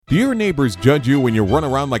Do your neighbors judge you when you run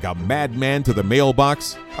around like a madman to the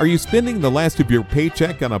mailbox? Are you spending the last of your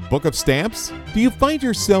paycheck on a book of stamps? Do you find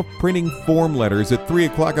yourself printing form letters at 3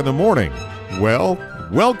 o'clock in the morning? Well,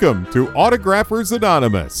 welcome to Autographers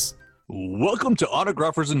Anonymous. Welcome to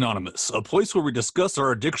Autographers Anonymous, a place where we discuss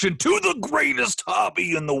our addiction to the greatest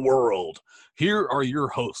hobby in the world. Here are your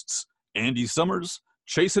hosts, Andy Summers,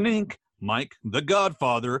 Chasing Ink, Mike the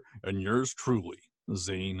Godfather, and yours truly,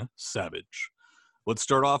 Zane Savage. Let's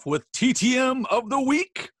start off with TTM of the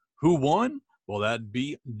week. Who won? Well, that'd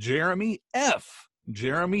be Jeremy F.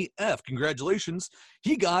 Jeremy F. Congratulations.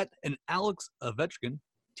 He got an Alex Ovechkin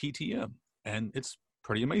TTM, and it's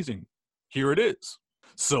pretty amazing. Here it is.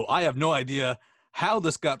 So I have no idea how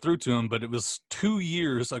this got through to him, but it was 2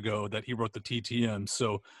 years ago that he wrote the TTM.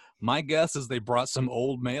 So my guess is they brought some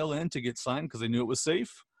old mail in to get signed because they knew it was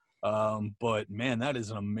safe. But man, that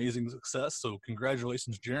is an amazing success. So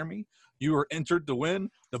congratulations, Jeremy. You are entered to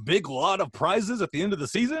win the big lot of prizes at the end of the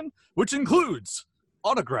season, which includes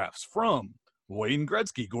autographs from Wayne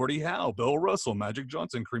Gretzky, Gordie Howe, Bill Russell, Magic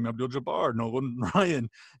Johnson, Kareem Abdul-Jabbar, Nolan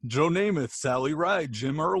Ryan, Joe Namath, Sally Ride,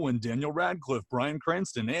 Jim Irwin, Daniel Radcliffe, Bryan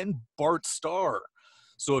Cranston, and Bart Starr.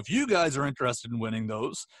 So if you guys are interested in winning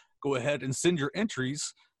those, go ahead and send your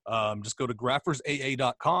entries. Just go to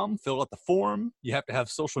graphersaa.com, fill out the form. You have to have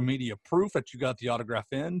social media proof that you got the autograph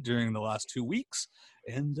in during the last 2 weeks,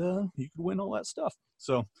 and you can win all that stuff.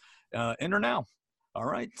 So enter now. All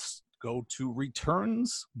right, go to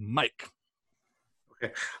returns. Mike.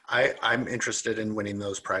 Okay. I'm interested in winning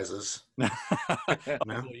those prizes. No?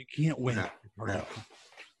 Well, you can't win. No.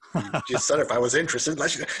 You just said if I was interested.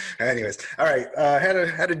 Anyways, all right.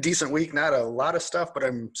 Had a decent week. Not a lot of stuff, but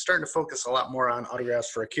I'm starting to focus a lot more on autographs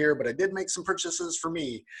for Akir. But I did make some purchases for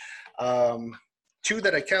me. 2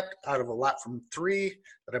 that I kept out of a lot from 3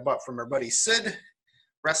 that I bought from our buddy Sid.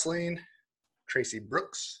 Wrestling, Tracy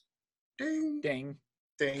Brooks. Ding. Ding.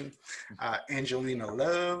 Ding. Angelina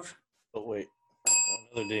Love. Oh, wait.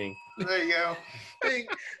 Another ding. There you go. Ding.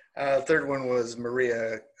 Third one was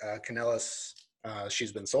Maria Kanellis.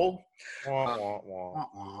 She's been sold.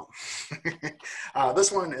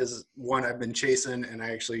 This one is one I've been chasing, and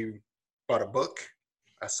I actually bought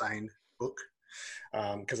a signed book,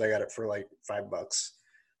 because I got it for like $5.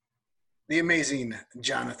 The amazing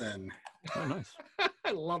Jonathan. Oh, nice.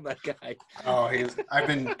 I love that guy. Oh,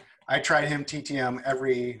 I tried him TTM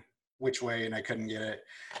every which way, and I couldn't get it.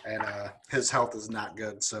 And his health is not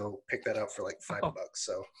good, so pick that up for like $5.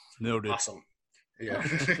 So Noted. Awesome. Yeah.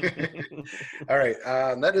 All right.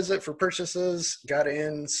 That is it for purchases. Got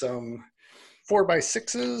in some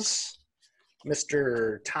 4x6s.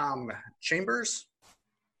 Mr. Tom Chambers.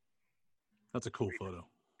 That's a cool photo.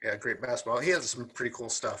 Yeah, great basketball. He has some pretty cool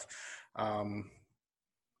stuff.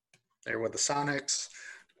 There with the Sonics.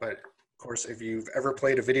 But, of course, if you've ever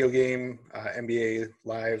played a video game, NBA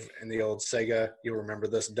Live in the old Sega, you'll remember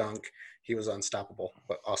this dunk. He was unstoppable,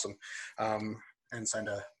 but awesome. And signed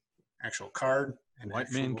a actual card.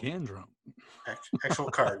 White man can drum.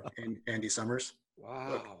 Actual card in Andy Summers.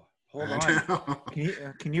 Wow. Look. Hold on.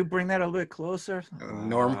 Can you bring that a little bit closer?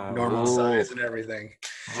 Normal size and everything.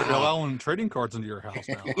 Should be allowing trading cards into your house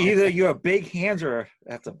now. Either you're big hands or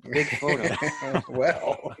that's a big photo.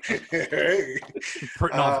 Well, hey.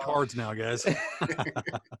 Printing off cards now, guys.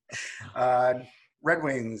 Red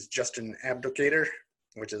Wings, Justin Abdicator,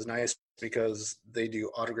 which is nice because they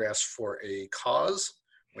do autographs for a cause,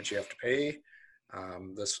 which you have to pay.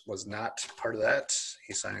 This was not part of that.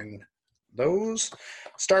 He signed those.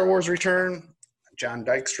 Star Wars Return, John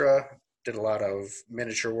Dykstra did a lot of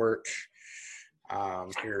miniature work.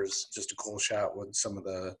 Here's just a cool shot with some of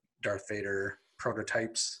the Darth Vader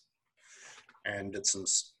prototypes, and did some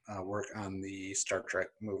work on the Star Trek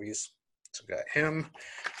movies. So got him.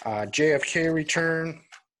 JFK Return,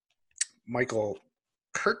 Michael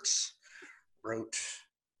Kurtz wrote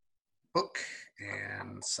book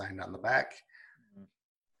and signed on the back.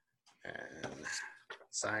 And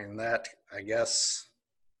sign that, I guess.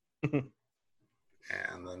 And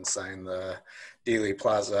then sign the Dealey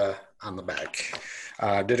Plaza on the back.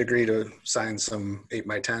 Did agree to sign some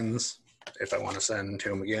 8x10s if I want to send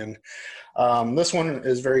to him again. This one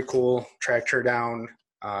is very cool. Tracked her down.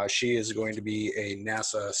 She is going to be a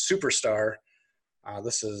NASA superstar.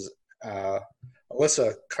 This is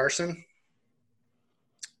Alyssa Carson.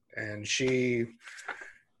 And she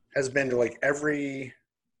has been to like every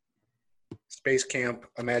space camp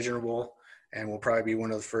imaginable, and will probably be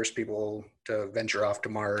one of the first people to venture off to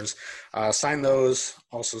Mars. Signed those.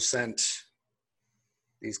 Also sent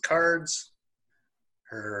these cards.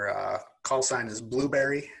 Her call sign is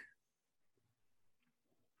Blueberry.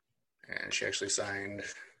 And she actually signed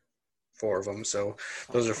 4 of them. So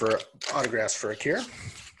those are for autographs for Akira.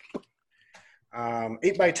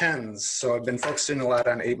 8x10s. So I've been focusing a lot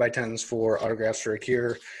on 8x10s for autographs for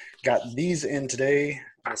Akira. Got these in today.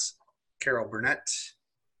 Miss Carol Burnett.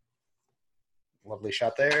 Lovely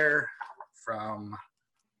shot there from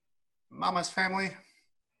Mama's Family.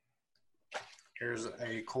 Here's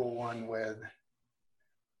a cool one with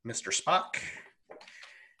Mr. Spock.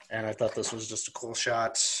 And I thought this was just a cool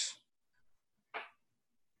shot.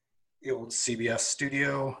 The old CBS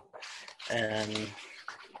studio. And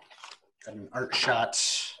an art shot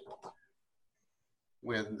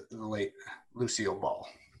with the late Lucille Ball.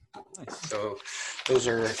 Nice. So those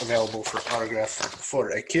are available for autograph for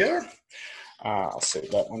Akira. I'll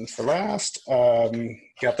save that one for last.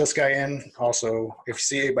 Got this guy in. Also, if you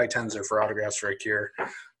see 8x10s are for autographs for Akira.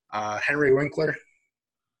 Henry Winkler.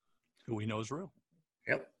 Who we know is real.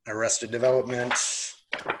 Yep. Arrested Development.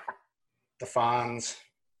 The Fonz.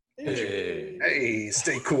 Hey,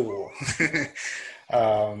 stay cool.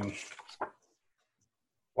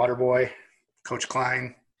 Waterboy, Coach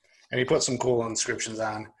Klein, and he put some cool inscriptions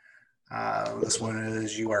on. This one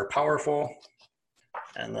is "You Are Powerful,"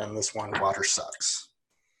 and then this one, "Water Sucks."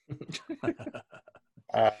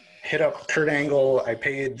 Hit up Kurt Angle. I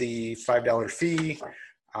paid the $5 fee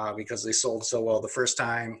because they sold so well the first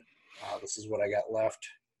time. This is what I got left,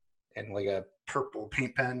 and like a purple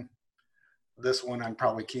paint pen. This one I'm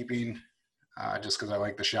probably keeping just because I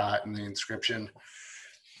like the shot and the inscription.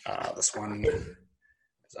 This one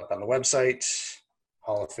is up on the website,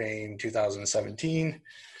 Hall of Fame 2017,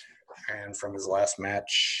 and from his last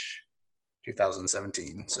match,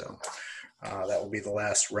 2017. So that will be the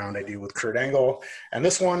last round I do with Kurt Angle. And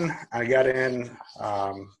this one I got in,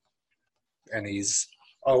 and he's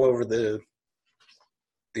all over the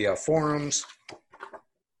forums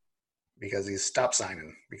because he's stopped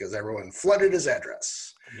signing because everyone flooded his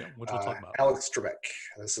address. Yeah, which we'll talk about. Alex Trebek.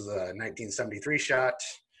 This is a 1973 shot.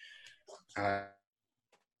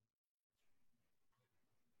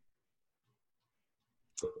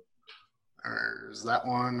 There's that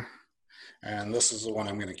one. And this is the one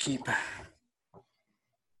I'm going to keep.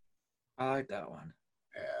 I like that one.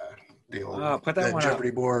 The old put that one Jeopardy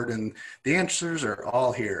up. board. And the answers are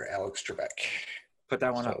all here, Alex Trebek. Put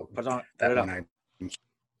that one So up. Put it that up. one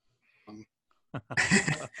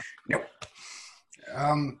Nope.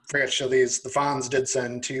 Forgot to show these. The Fonz did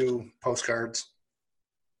send 2 postcards,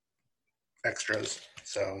 extras.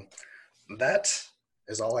 So that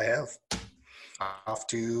is all I have. Off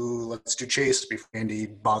to let's do Chase before Andy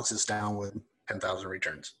bogs us down with 10,000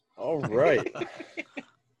 returns. All right.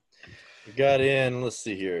 We got in, let's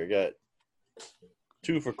see here. Got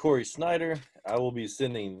 2 for Corey Snyder. I will be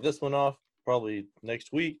sending this one off probably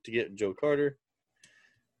next week to get Joe Carter.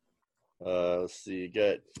 Let's see,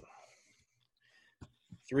 got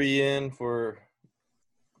 3 in for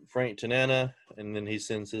Frank Tanana, and then he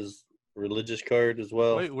sends his religious card as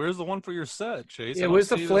well. Wait, where's the one for your set, Chase? Yeah, I don't where's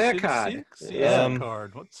the see Flair see card? See Yeah. the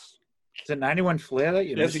card. What's Is it 91 Flair that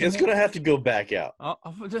you're missing? It's going to have to go back out.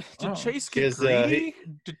 did Oh. Chase get Because, greedy?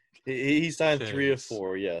 He signed Chase. 3 of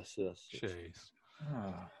 4, yes. Chase.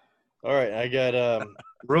 Oh. All right, I got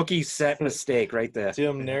Rookie set mistake right there.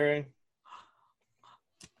 Tim Naring.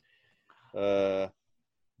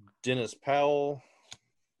 Dennis Powell.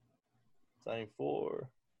 Signed 4.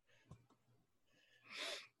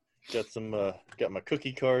 Got some got my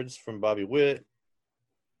cookie cards from Bobby Witt.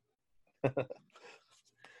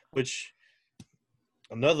 Which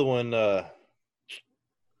another one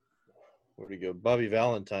where'd he go? Bobby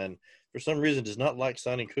Valentine for some reason does not like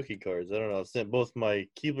signing cookie cards. I don't know. I sent both my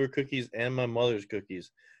Keebler cookies and my mother's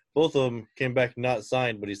cookies. Both of them came back not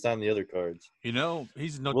signed, but he signed the other cards. You know,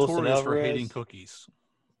 he's Wilson notorious for Alvarez. hating cookies.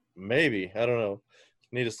 Maybe. I don't know.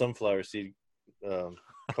 Need a sunflower seed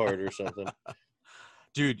card or something.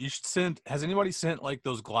 Dude, you should send. Has anybody sent like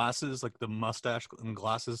those glasses, like the mustache and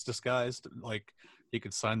glasses disguised? Like he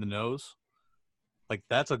could sign the nose. Like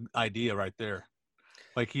that's an idea right there.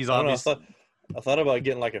 Like he's I don't know, obviously. I thought about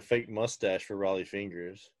getting like a fake mustache for Raleigh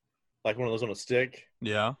Fingers, like one of those on a stick.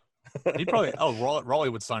 Yeah, he'd probably. Raleigh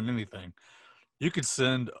would sign anything. You could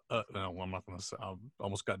send. No, well, I'm not gonna say. I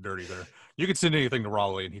almost got dirty there. You could send anything to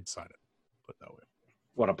Raleigh and he'd sign it. Put it that way.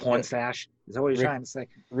 What, a porn stash? Is that what you're trying to say?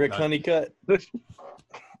 Rick Honeycutt.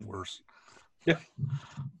 Worse.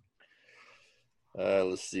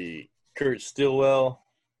 Let's see. Kurt Stillwell.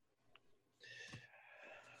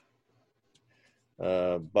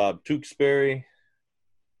 Bob Tewksbury.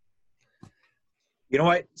 You know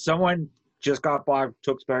what? Someone just got Bob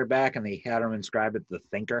Tewksbury back, and they had him inscribed as the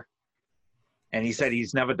Thinker. And he said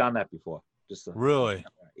he's never done that before. Really?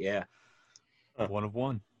 Yeah. One of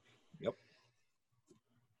one.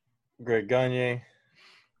 Greg Gagne,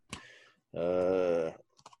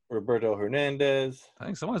 Roberto Hernandez. I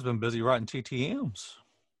think someone's been busy writing TTMs,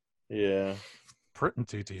 Yeah, printing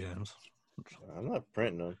TTMs. I'm not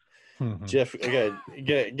printing them. Mhm. Jeff, I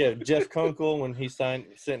got Jeff Kunkel when he sent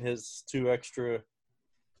his 2 extra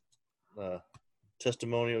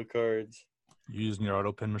testimonial cards. You using your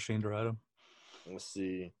auto pen machine to write them? Let's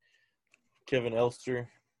see, Kevin Elster,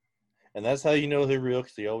 and that's how you know they're real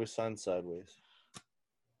because they always sign sideways.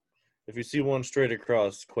 If you see one straight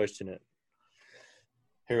across, question it.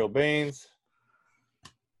 Harold Baines,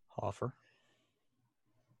 Hoffer.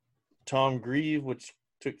 Tom Grieve, which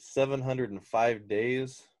took 705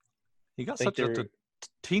 days. He got think such a they're-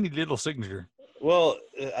 teeny little signature. Well,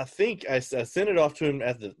 I think I sent it off to him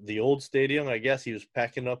at the old stadium. I guess he was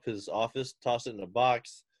packing up his office, tossed it in a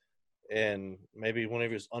box, and maybe whenever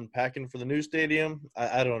he was unpacking for the new stadium,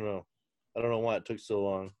 I don't know. I don't know why it took so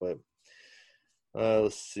long, but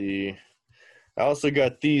let's see. I also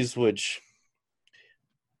got these, which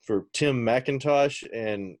for Tim McIntosh,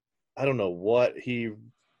 and I don't know what he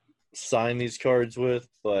signed these cards with,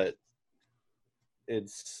 but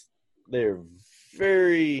they're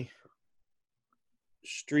very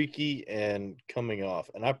streaky and coming off.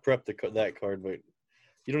 And I prepped that card, but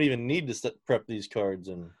you don't even need to prep these cards.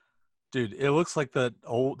 And Dude, it looks like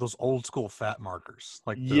those old school fat markers,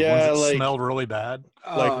 like the Yeah, ones that like- smelled really bad.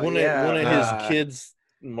 like Oh, one yeah. of his kids'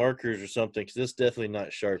 markers or something, because it's definitely not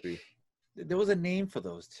Sharpie. There was a name for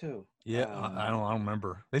those too. Yeah, I don't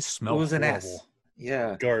remember. They smell It was an S. horrible.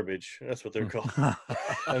 Yeah. Garbage. That's what they're called.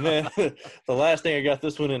 And then the last thing, I got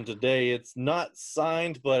this one in today. It's not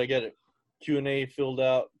signed, but I got a Q&A filled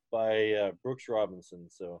out by Brooks Robinson.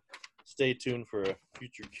 So stay tuned for a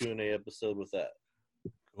future Q&A episode with that.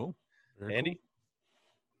 Cool. Very Andy?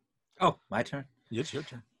 Oh, my turn. cool. It's your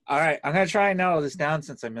turn. All right, I'm gonna try and narrow this down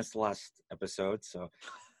since I missed the last episode. So,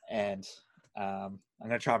 and I'm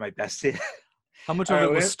gonna try my best here. How much All of it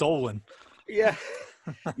right, was wait. stolen? Yeah,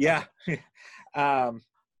 yeah.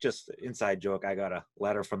 Just inside joke. I got a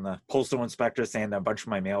letter from the postal inspector saying that a bunch of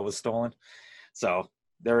my mail was stolen. So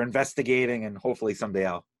they're investigating, and hopefully someday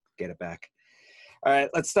I'll get it back. All right,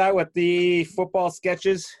 let's start with the football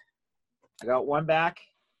sketches. I got one back,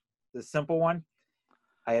 the simple one.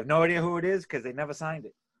 I have no idea who it is because they never signed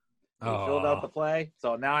it. They filled out the play.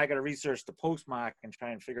 So now I got to research the postmark and try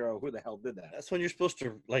and figure out who the hell did that. That's when you're supposed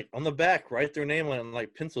to, like, on the back, write their name on,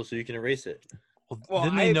 like, pencil so you can erase it. Well,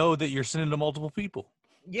 then they know that you're sending to multiple people.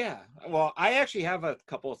 Yeah. Well, I actually have a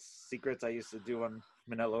couple of secrets I used to do on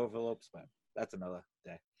manila envelopes, but that's another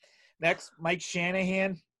day. Next, Mike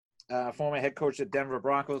Shanahan, former head coach at Denver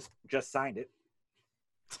Broncos, just signed it.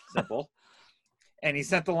 Simple. And he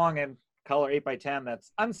sent along in color 8x10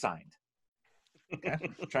 that's unsigned. Okay.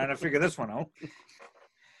 Trying to figure this one out.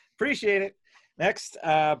 Appreciate it. Next,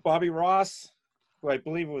 Bobby Ross, who I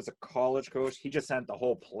believe was a college coach. He just sent the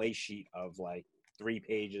whole play sheet of like 3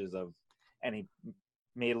 pages of, and he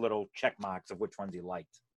made little check marks of which ones he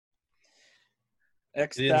liked.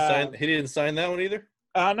 Next, He didn't sign that one either?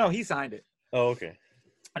 no, he signed it. Oh, okay.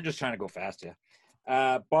 I'm just trying to go fast here.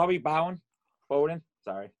 Bobby Bowden,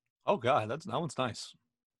 sorry. Oh God, that one's nice.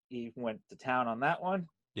 He went to town on that one.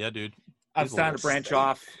 Yeah, dude. I'm He's a starting little to branch snake.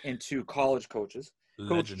 off into college coaches. Coach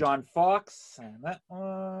Legend. John Fox, and that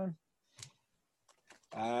one.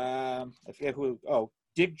 I forget who. Oh,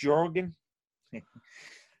 Dick Jorgen.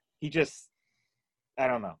 He just, I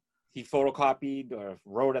don't know. He photocopied or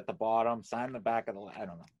wrote at the bottom, signed the back of the. I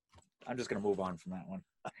don't know. I'm just gonna move on from that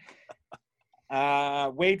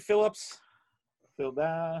one. Wade Phillips, filled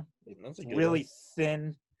that. That's a It's good really one.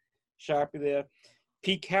 thin Sharpie there.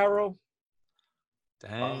 Pete Carroll,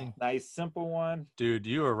 Dang. nice simple one. Dude,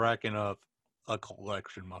 you are racking up a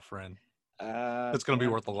collection, my friend. It's going to be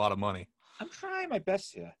yeah. worth a lot of money. I'm trying my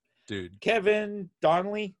best here. Dude. Kevin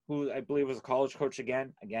Donnelly, who I believe was a college coach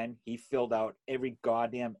again, he filled out every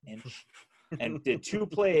goddamn inch and did 2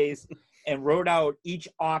 plays and wrote out each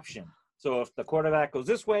option. So if the quarterback goes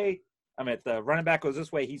this way, if the running back goes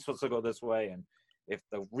this way, he's supposed to go this way. And if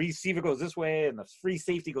the receiver goes this way and the free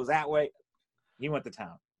safety goes that way, he went to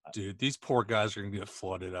town. Dude, these poor guys are going to get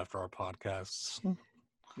flooded after our podcasts.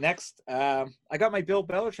 Next, I got my Bill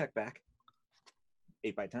Belichick back.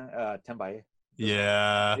 8x10, 10x8.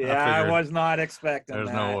 Yeah. Yeah, I figured. was not expecting There's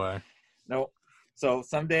that. no way. Nope. So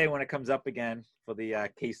someday when it comes up again for the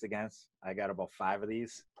case against, I got about 5 of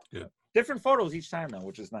these. Good. Different photos each time though,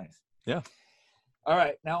 which is nice. Yeah. All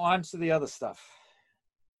right, now on to the other stuff,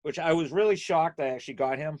 which I was really shocked I actually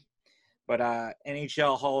got him. But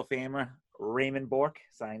NHL Hall of Famer Raymond Bork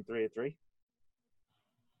signed 3 of 3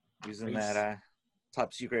 using Nice. that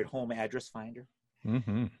top secret home address finder.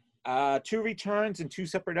 Mm-hmm. 2 returns in 2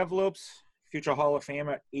 separate envelopes. Future Hall of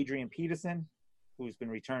Famer Adrian Peterson, who's been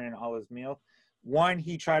returning all his mail. One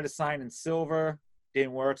he tried to sign in silver,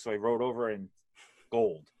 didn't work, so he wrote over in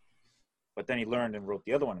gold. But then he learned and wrote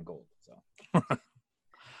the other one in gold. So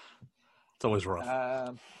It's always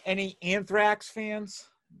rough. any Anthrax fans?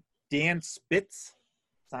 Dan Spitz,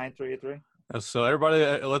 signed 3 of 3. So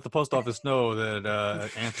everybody let the post office know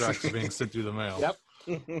that Anthrax is being sent through the mail. Yep.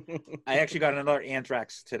 I actually got another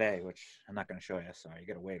Anthrax today, which I'm not going to show you. Sorry, you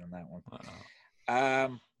got to wait on that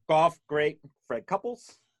one. Golf, great. Fred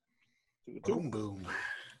Couples. 2 of 2. Boom, boom.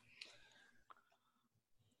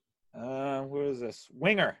 Where is this?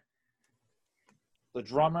 Winger. The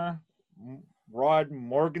drummer, Rod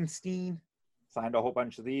Morgenstein, signed a whole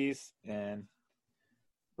bunch of these and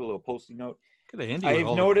put a little post-it note. Look at Andy with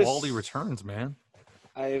all the quality returns, man.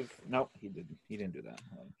 Nope, he didn't do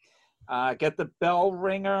that. Get the bell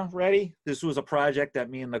ringer ready. This was a project that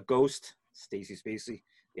me and the ghost, Stacy Spacey.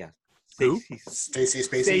 Yeah. Stacy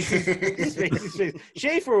Spacey. Spacey.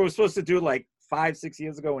 Schaefer was supposed to do it like 5-6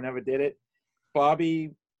 years ago and never did it.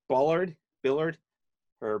 Bobby Billard,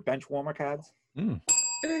 her bench warmer cards.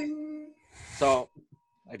 So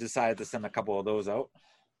I decided to send a couple of those out.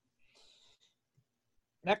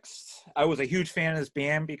 Next, I was a huge fan of this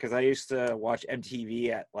band because I used to watch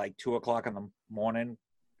MTV at like 2 o'clock in the morning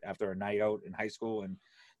after a night out in high school, and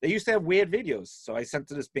they used to have weird videos. So I sent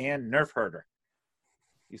to this band, Nerf Herder.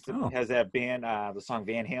 Has that band, the song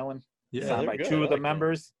Van Halen, signed by 2 of the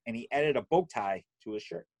members, and he added a bow tie to his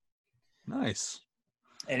shirt. Nice.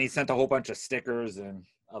 And he sent a whole bunch of stickers and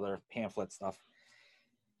other pamphlet stuff.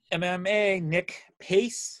 MMA, Nick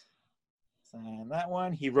Pace, signed that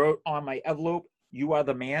one. He wrote on my envelope, "You are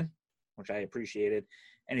the man," which I appreciated,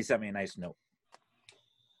 and he sent me a nice note.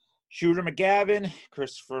 Shooter McGavin,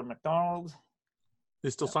 Christopher McDonald. They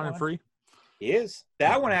still signing free? He is.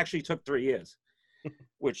 That one actually took 3 years,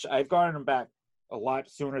 which I've gotten him back a lot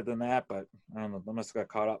sooner than that, but I don't know, I must have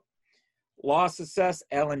got caught up. Law Success,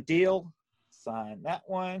 Alan Deal, signed that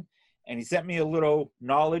one. And he sent me a little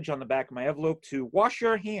knowledge on the back of my envelope to wash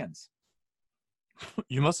your hands.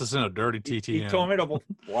 You must have sent a dirty TTM. He told me to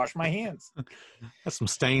wash my hands. That's some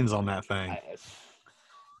stains on that thing.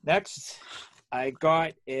 Next, I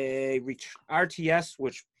got a RTS,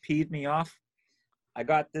 which peed me off. I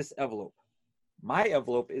got this envelope. My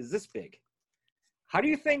envelope is this big. How do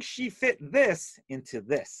you think she fit this into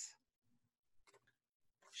this?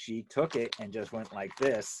 She took it and just went like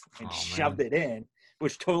this and shoved it in,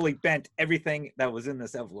 which totally bent everything that was in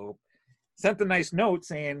this envelope. Sent a nice note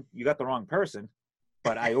saying, "You got the wrong person,"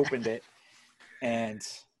 but I opened it and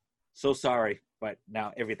so sorry, but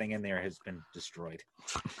now everything in there has been destroyed.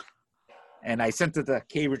 And I sent it to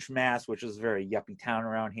Cambridge, Mass, which is a very yuppie town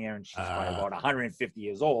around here, and she's probably about 150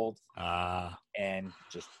 years old. And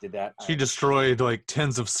just did that. She destroyed like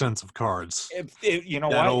tens of cents of cards. You know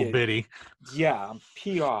that what? Old biddy. Yeah, I'm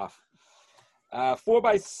pee off.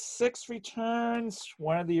 4x6 returns.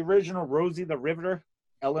 One of the original Rosie the Riveter,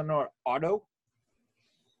 Eleanor Otto.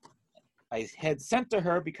 I had sent to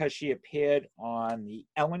her because she appeared on the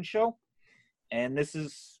Ellen Show. And this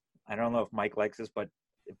is, I don't know if Mike likes this, but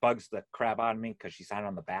it bugs the crap out of me because she signed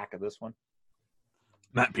on the back of this one.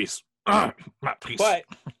 Matt Peace. But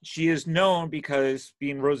she is known because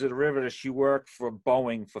being Rosie the Riveter, she worked for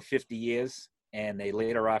Boeing for 50 years, and they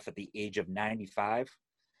laid her off at the age of 95.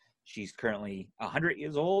 She's currently 100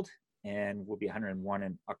 years old and will be 101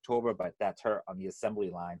 in October, but that's her on the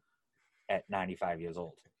assembly line at 95 years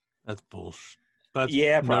old. That's bullshit. Probably.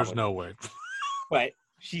 There's no way. But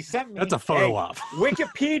she sent me. That's a photo op.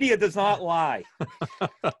 Wikipedia does not lie.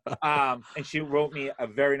 And she wrote me a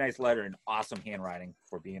very nice letter in awesome handwriting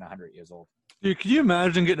for being 100 years old. Dude, can you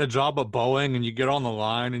imagine getting a job at Boeing and you get on the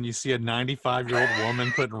line and you see a 95-year-old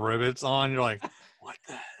woman putting rivets on? You're like, what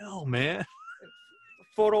the hell, man?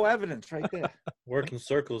 Photo evidence right there. Working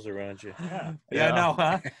circles around you. Yeah,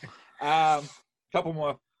 no, huh? Couple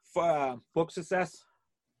more book success.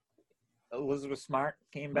 Elizabeth Smart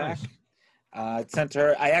came back. Sent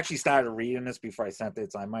her. I actually started reading this before I sent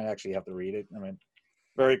it, so I might actually have to read it. I mean,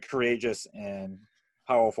 very courageous and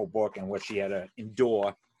powerful book, and what she had to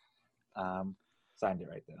endure. Signed it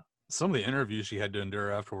right there. Some of the interviews she had to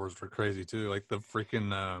endure afterwards were crazy too. Like the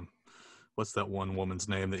freaking what's that one woman's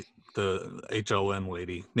name? The HLN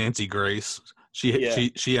lady, Nancy Grace.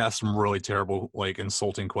 She asked some really terrible, like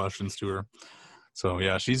insulting questions to her. So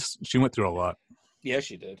yeah, she went through a lot. Yeah,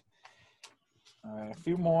 she did. A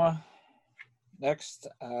few more. Next,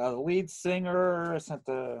 the lead singer sent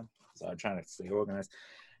the. So I'm trying to stay organized.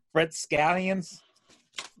 Brett Scallions,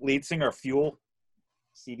 lead singer of Fuel,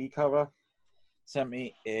 CD cover, sent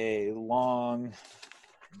me a long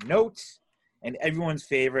note. And everyone's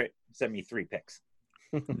favorite sent me 3 picks.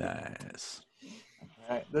 Nice.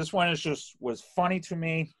 All right, this one was funny to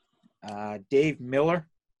me. Dave Miller.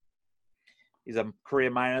 He's a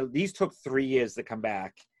career minor. These took 3 years to come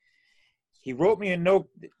back. He wrote me a note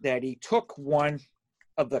that he took one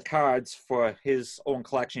of the cards for his own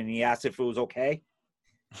collection, and he asked if it was okay.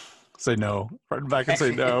 Say no. Write him back and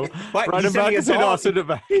say no. But Write he him sent back me and say no. I'll $1. send it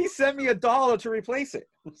back. He sent me $1 to replace it,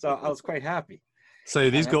 so I was quite happy.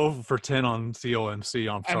 Say these go for 10 on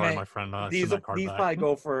COMC. I'm sorry, my friend. These send that card back. probably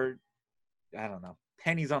go for, I don't know,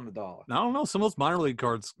 pennies on the dollar. I don't know. Some of those minor league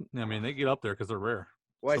cards, I mean, they get up there because they're rare.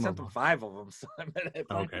 Well, Some I of sent them 5 of them. So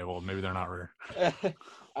okay, well, maybe they're not rare.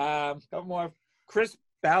 Couple more. Chris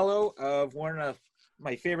Ballo of one of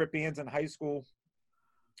my favorite bands in high school.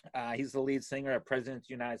 He's the lead singer of President's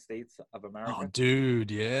United States of America. Oh,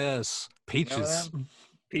 dude, yes. Peaches.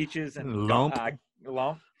 Peaches and Lump.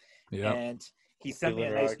 Lump. Yeah. And he sent me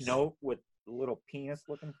a nice note with a little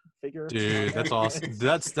penis-looking figure. Dude, that's awesome.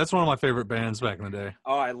 That's one of my favorite bands back in the day.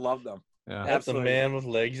 Oh, I love them. Yeah. That's a man with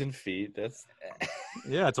legs and feet. That's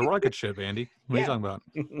yeah, it's a rocket ship, Andy. What are you talking about?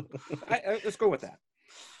 Let's go with that.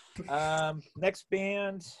 Next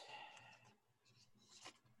band.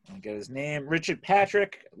 I get his name. Richard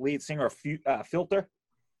Patrick, lead singer of Filter.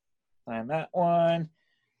 Sign that one.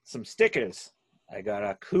 Some stickers. I got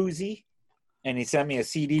a koozie, and he sent me a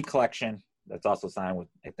CD collection that's also signed with,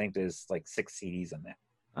 I think there's like 6 CDs in there.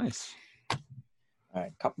 Nice. All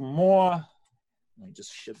right, a couple more. Let me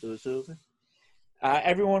just ship those over.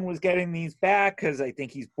 Everyone was getting these back because I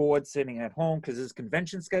think he's bored sitting at home because his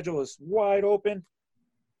convention schedule is wide open.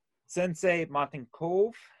 Sensei Mountain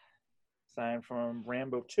Cove, signed from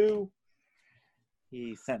Rambo 2.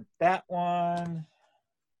 He sent that one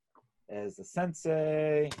as the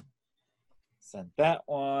Sensei. Sent that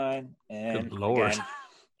one. And good Lord. Again,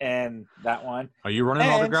 and that one. Are you running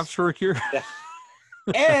autographs for Rick here?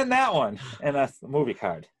 And that one. And that's the movie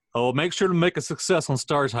card. Oh, make sure to make a success on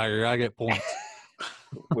Stars Higher. I get points.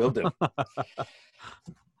 Will do.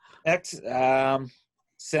 Next,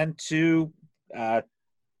 sent to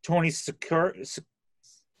Tony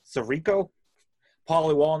Sirico,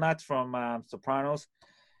 Polly Walnuts from Sopranos.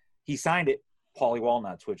 He signed it, Polly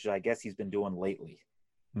Walnuts, which I guess he's been doing lately.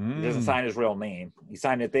 He doesn't sign his real name. He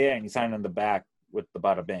signed it there, and he signed on the back with the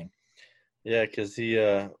bada bing. Yeah, because he,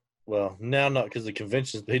 well, now not because of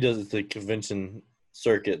conventions, but he does the convention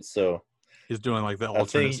circuit, so. He's doing like the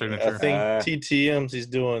alternate signature. I think TTMs, he's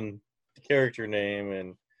doing the character name,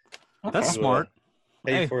 and that's smart.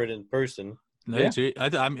 Pay for it in person. Yeah.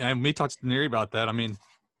 I me talk to Neri about that. I mean,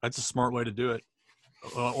 that's a smart way to do it,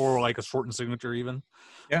 or like a shortened signature even.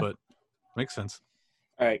 Yeah, but makes sense.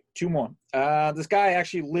 All right, 2 more. This guy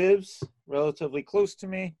actually lives relatively close to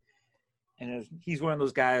me, and he's one of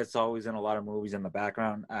those guys that's always in a lot of movies in the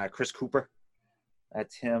background. Chris Cooper.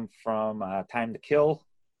 That's him from Time to Kill.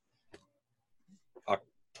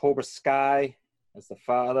 October Sky as the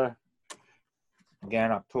father.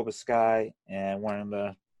 Again, October Sky, and one of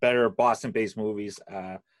the better Boston-based movies,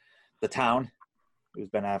 The Town. It was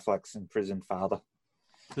Ben Affleck's imprisoned father.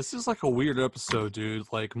 This is like a weird episode, dude.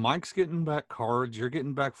 Like, Mike's getting back cards, you're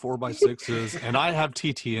getting back 4x6s, and I have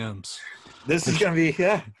TTMs. This is going to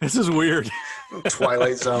be, This is weird.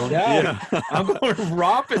 Twilight Zone. Yeah. I'm going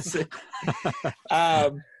opposite.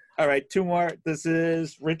 All right, 2 more. This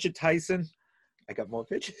is Richard Tyson. I got more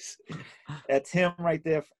pictures. That's him right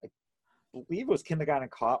there. I believe it was Kindergarten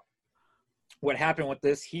Cop. What happened with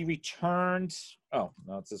this, he returned. Oh,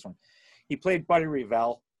 no, it's this one. He played Buddy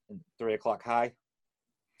Revell in 3 O'Clock High.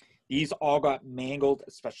 These all got mangled,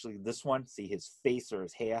 especially this one. See his face or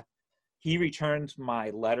his hair. He returned my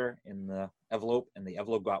letter in the envelope, and the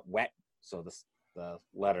envelope got wet. So the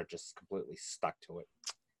letter just completely stuck to it.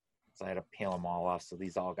 So I had to peel them all off. So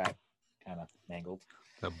these all got kind of mangled.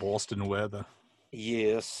 The Boston weather.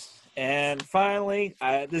 Yes. And finally,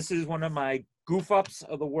 this is one of my goof-ups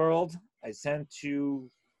of the world. I sent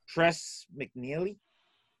to Tress McNeely,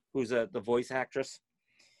 who's the voice actress.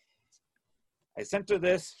 I sent her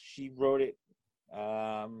this. She wrote it.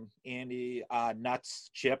 Andy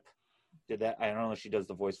Nuts Chip did that. I don't know if she does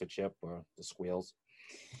the voice for Chip or the squeals.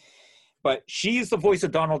 But she's the voice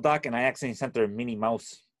of Donald Duck, and I accidentally sent her Minnie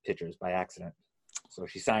Mouse pictures by accident. So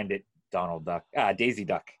she signed it Donald Duck. Daisy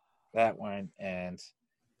Duck. That one and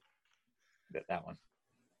that one.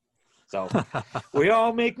 So we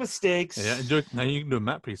all make mistakes. Yeah, now you can do a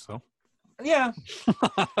map piece, though. Yeah.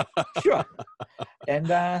 Sure.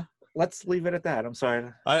 And let's leave it at that. I'm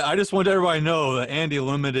sorry. I just want everybody to know that Andy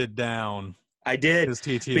limited down. I did. His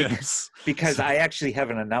TTS. Because I actually have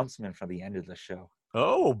an announcement for the end of the show.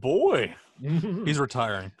 Oh boy, he's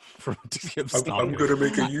retiring from I'm gonna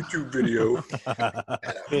make a YouTube video.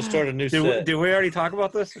 Gonna start a new set. Did we already talk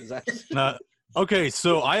about this? Is that Okay,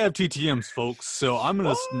 so I have TTMs, folks. So I'm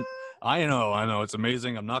gonna. I know, it's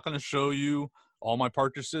amazing. I'm not gonna show you all my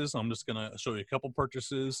purchases. I'm just gonna show you a couple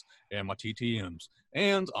purchases and my TTMs.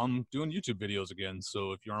 And I'm doing YouTube videos again.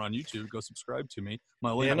 So if you're on YouTube, go subscribe to me.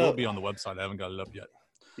 My link will be on the website. I haven't got it up yet.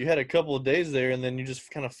 You had a couple of days there, and then you just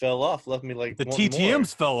kind of fell off. Left me like the wanting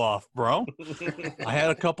TTMs fell off, bro. I had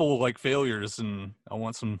a couple like failures, and I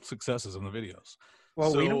want some successes in the videos. well,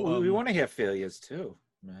 So, we want to hear failures too,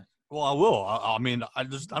 man. Well, I will. I mean, I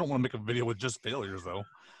don't want to make a video with just failures, though.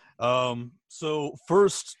 So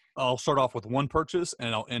first, I'll start off with one purchase,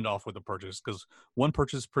 and I'll end off with a purchase because one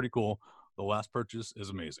purchase is pretty cool. The last purchase is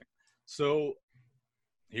amazing. So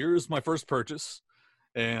here's my first purchase,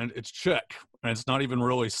 and it's check, and it's not even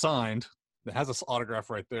really signed. It has this autograph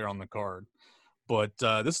right there on the card, but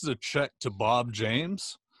this is a check to Bob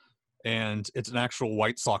James, and it's an actual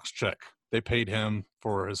White Sox check. They paid him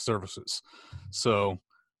for his services, so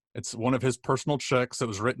it's one of his personal checks that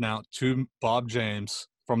was written out to Bob James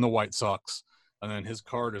from the White Sox, and then his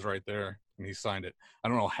card is right there, and he signed it. I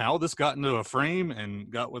don't know how this got into a frame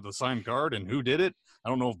and got with a signed card and who did it. I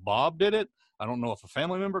don't know if Bob did it. I don't know if a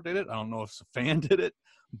family member did it. I don't know if a fan did it.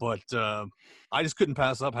 But I just couldn't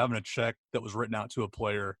pass up having a check that was written out to a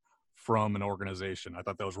player from an organization. I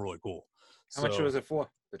thought that was really cool. How much was it for,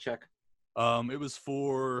 the check? It was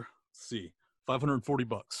for, let's see,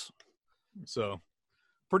 $540. So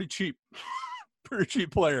pretty cheap. Pretty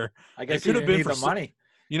cheap player. I guess it could have been for the money.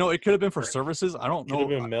 You know, it could have been for services. I don't know. Could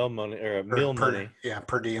have been mail money or meal money. Yeah,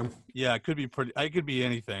 per diem. Yeah, it could be pretty. It could be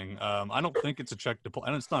anything. I don't think it's a check to pull,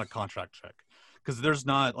 and it's not a contract check because there's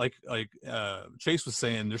not like Chase was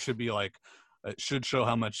saying. There should be like it should show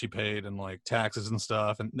how much he paid and like taxes and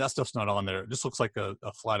stuff, and that stuff's not on there. It just looks like a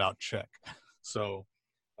flat out check. So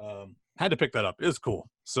had to pick that up. It's cool.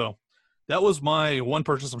 So that was my one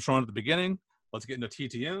purchase I'm showing at the beginning. Let's get into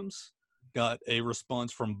TTMs. Got a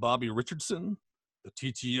response from Bobby Richardson, the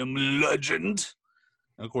TTM legend.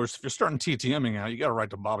 And of course, if you're starting TTMing out, you got to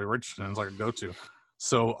write to Bobby Richardson. It's like a go-to.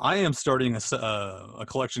 So I am starting a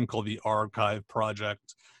collection called the Archive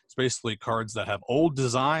Project. It's basically cards that have old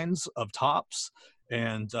designs of tops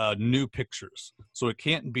and new pictures. So it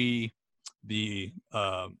can't be it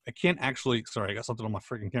can't actually, sorry, I got something on my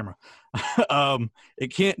freaking camera.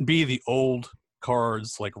 It can't be the old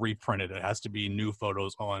cards like reprinted. It has to be new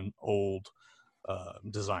photos on old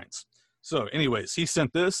designs. So anyways, he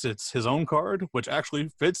sent this. It's his own card, which actually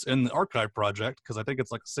fits in the Archive Project because I think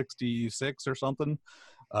it's like 66 or something.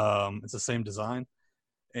 It's the same design.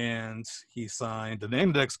 And he signed an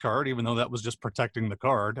index card, even though that was just protecting the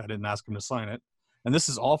card. I didn't ask him to sign it. And this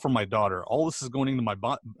is all for my daughter. All this is going into my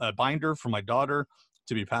binder for my daughter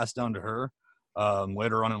to be passed down to her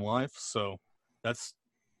later on in life. So that's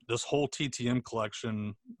this whole TTM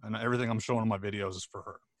collection and everything I'm showing in my videos is for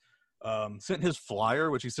her. Sent his flyer,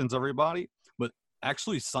 which he sends everybody, but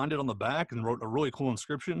actually signed it on the back and wrote a really cool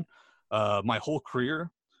inscription. My whole career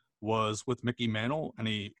was with Mickey Mantle, and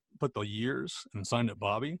he put the years and signed it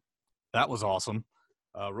Bobby. That was awesome.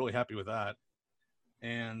 Really happy with that.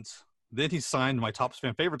 And then he signed my Topps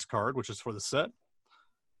Fan Favorites card, which is for the set.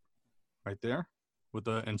 Right there with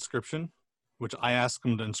the inscription, which I asked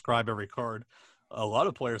him to inscribe every card. A lot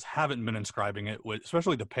of players haven't been inscribing it,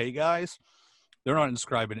 especially the pay guys. They're not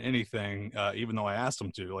inscribing anything, even though I asked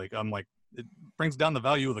them to. I'm like, it brings down the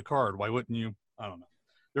value of the card. Why wouldn't you? I don't know.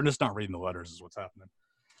 They're just not reading the letters is what's happening.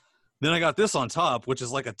 Then I got this on top, which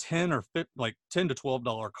is like a $10 to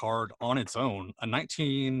 $12 card on its own, a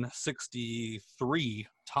 1963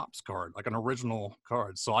 Topps card, like an original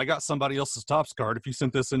card. So I got somebody else's Topps card. If you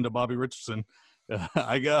sent this into Bobby Richardson,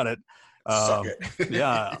 I got it. Suck it.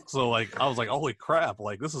 Yeah. So I was like, holy crap,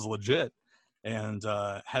 this is legit. And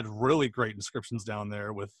had really great inscriptions down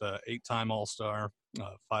there with 8-time All-Star,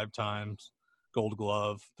 5 times Gold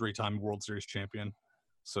Glove, 3-time World Series champion.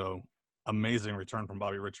 So amazing return from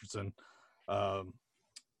Bobby Richardson. And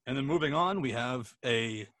then moving on, we have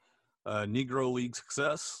a Negro League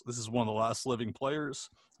success. This is one of the last living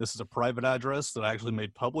players. This is a private address that I actually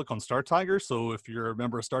made public on Star Tiger. So if you're a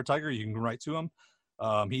member of Star Tiger, you can write to him.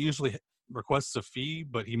 He usually requests a fee,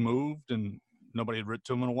 but he moved and nobody had written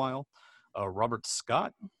to him in a while. Robert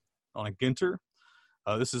Scott on a Ginter.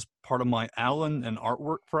 This is part of my Allen and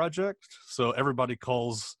Artwork project. So everybody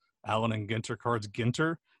calls Allen and Ginter cards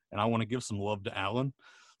Ginter, and I want to give some love to Allen.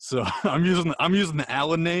 So I'm using the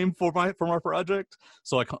Allen name for my project.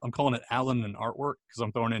 So I'm calling it Allen and Artwork because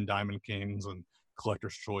I'm throwing in Diamond Kings and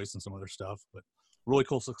Collector's Choice and some other stuff. But really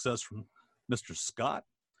cool success from Mr. Scott.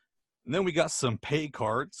 And then we got some pay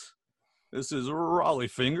cards. This is Raleigh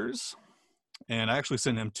Fingers. And I actually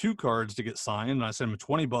sent him 2 cards to get signed. And I sent him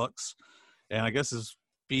 $20. And I guess his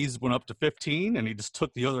fees went up to 15, and he just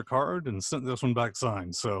took the other card and sent this one back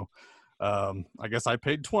signed. So I guess I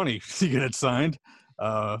paid 20 to get it signed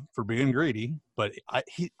for being greedy. But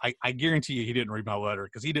I guarantee you he didn't read my letter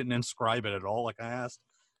because he didn't inscribe it at all like I asked.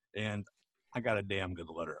 And I got a damn good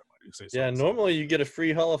letter. Yeah, normally you get a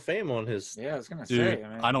free Hall of Fame on his. Yeah, I was gonna Dude, say.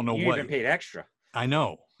 I don't know you what even paid extra. I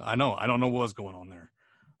know. I don't know what's going on there.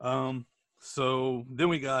 So then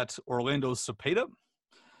we got Orlando Cepeda,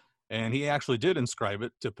 and he actually did inscribe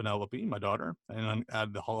it to Penelope, my daughter, and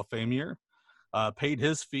add the Hall of Fame year. Paid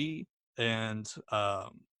his fee, and I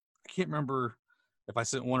can't remember if I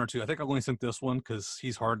sent 1 or 2. I think I only sent this one because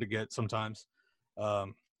he's hard to get sometimes.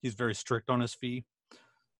 He's very strict on his fee.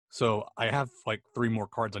 So I have like 3 more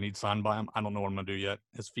cards I need signed by him. I don't know what I'm gonna do yet.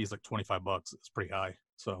 His fee's like $25. It's pretty high.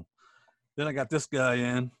 So then I got this guy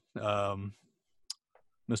in,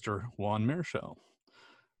 Mr. Juan Marichal.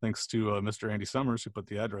 Thanks to Mr. Andy Summers who put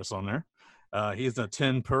the address on there. He's a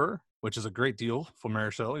 10 per, which is a great deal for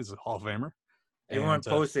Marichal. He's a Hall of Famer. Everyone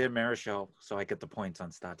posted Marichal, so I get the points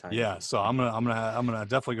on Star Time. Yeah, so I'm gonna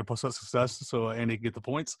definitely gonna post that success so Andy can get the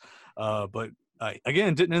points. But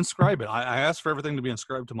again, didn't inscribe it. I asked for everything to be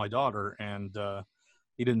inscribed to my daughter, and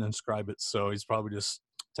he didn't inscribe it. So he's probably just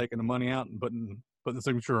taking the money out and putting the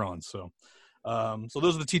signature on. So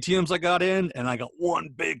those are the TTMs I got in, and I got one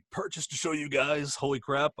big purchase to show you guys. Holy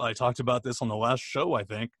crap. I talked about this on the last show, I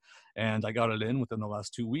think, and I got it in within the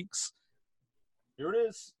last 2 weeks. Here it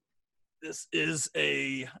is. This is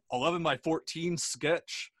a 11 by 14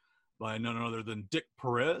 sketch by none other than Dick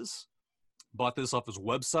Perez. Bought this off his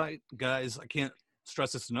website. Guys, I can't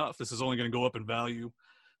stress this enough. This is only going to go up in value.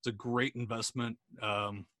 It's a great investment.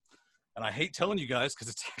 And I hate telling you guys because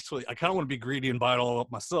it's actually, I kind of want to be greedy and buy it all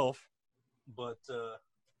up myself. But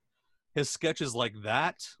his sketches like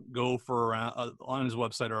that go for around, on his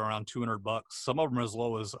website are around $200. Some of them are as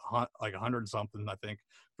low as like 100 something, I think,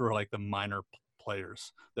 for like the minor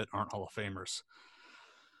players that aren't Hall of Famers.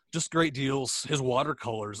 Just great deals. His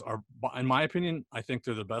watercolors are, in my opinion, I think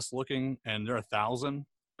they're the best looking, and they're $1,000.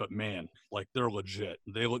 But man, like they're legit.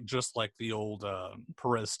 They look just like the old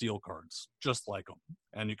Perez steel cards, just like them.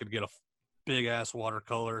 And you could get a big ass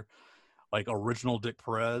watercolor, like original Dick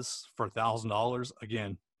Perez for $1,000.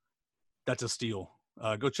 Again, that's a steal.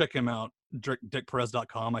 Go check him out.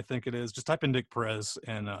 DickPerez.com, I think it is. Just type in Dick Perez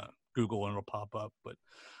and Google, and it'll pop up. But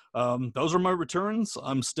those are my returns.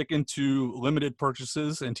 I'm sticking to limited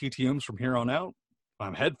purchases and TTMs from here on out.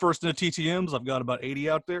 I'm head first into TTMs. I've got about 80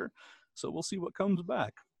 out there, so we'll see what comes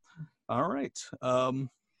back. All right. And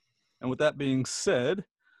with that being said,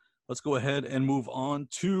 let's go ahead and move on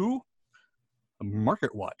to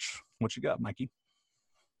Market Watch. What you got, Mikey?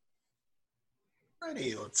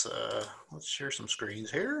 Righty, let's share some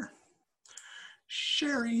screens here.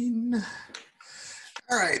 Sharing.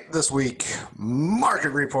 All right, this week, market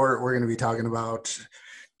report, we're going to be talking about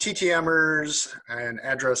TTMers and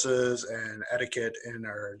addresses and etiquette in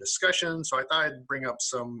our discussion. So I thought I'd bring up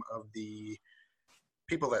some of the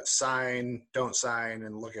people that sign, don't sign,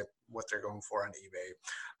 and look at what they're going for on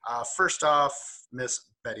eBay. First off, Miss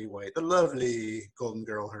Betty White, the lovely Golden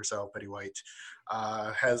Girl herself, Betty White,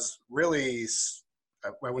 has really,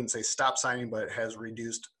 I wouldn't say stop signing, but has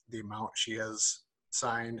reduced the amount she has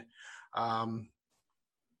signed.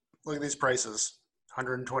 Look at these prices,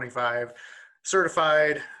 $125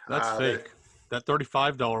 certified. That's fake. That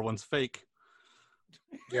 $35 one's fake.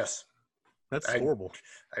 Yes. That's horrible.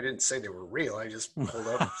 I didn't say they were real. I just pulled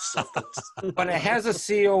up stuff that's... But it has a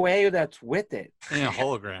COA that's with it. And a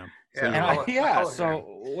hologram. Yeah, so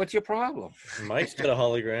what's your problem? Mike's got a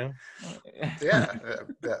hologram. Yeah,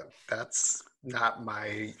 that's not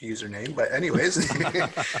my username. But anyways,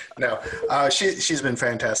 no, she's been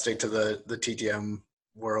fantastic to the TTM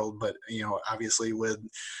world. But, you know, obviously with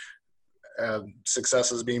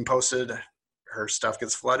successes being posted, her stuff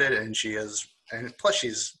gets flooded, and plus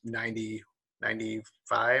she's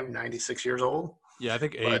 95, 96 years old. Yeah, I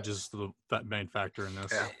think age is that main factor in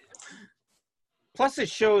this. Yeah. Plus, it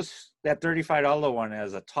shows that $35 one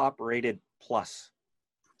as a top-rated plus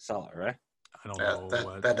seller, right? I don't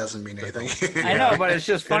know. That doesn't mean anything. I know, but it's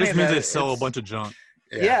just funny. It just means they sell a bunch of junk.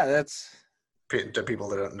 Yeah, that's to people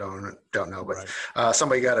that don't know. But right.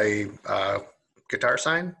 Somebody got a guitar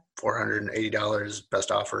sign, $480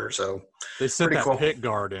 best offer. So they sent that cool. pick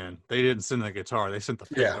guard in. They didn't send the guitar. They sent the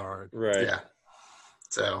pick guard. Right. Yeah.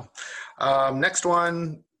 So next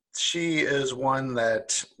one, she is one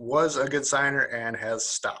that was a good signer and has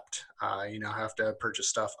stopped. You now have to purchase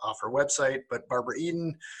stuff off her website. But Barbara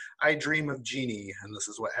Eden, I dream of Jeannie, and this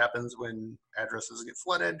is what happens when addresses get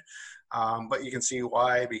flooded. But you can see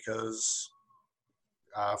why, because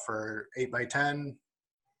for 8x10,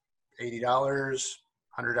 $80,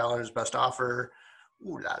 $100 best offer.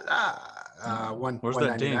 Ooh la la! Where's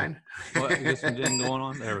that ding? $199. What? You got some ding going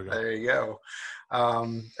on? There we go. There you go.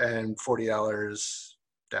 And $40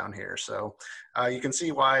 down here. So you can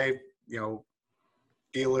see why,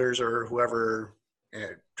 dealers or whoever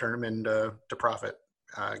turn them into profit.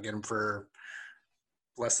 Get them for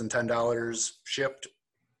less than $10 shipped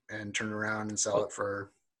and turn around and sell it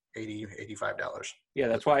for $80, $85. Yeah,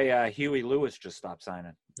 that's why Huey Lewis just stopped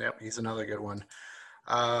signing. Yep, he's another good one.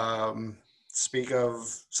 Speak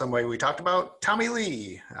of somebody we talked about, Tommy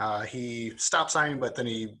Lee. He stopped signing, but then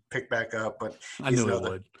he picked back up. But I knew he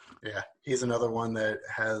would. Yeah, he's another one that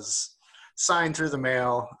has signed through the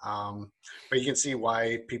mail. But you can see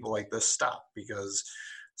why people like this stop, because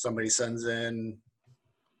somebody sends in,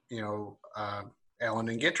 Allen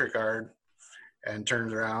and Gittrick card and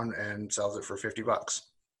turns around and sells it for $50.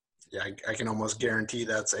 Yeah, I can almost guarantee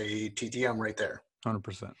that's a TTM right there.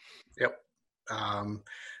 100%. Yep.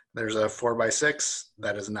 There's a 4x6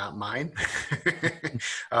 that is not mine,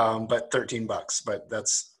 but $13. But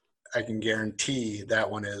I can guarantee that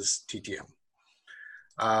one is TTM.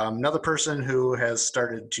 Another person who has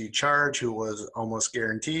started to charge, who was almost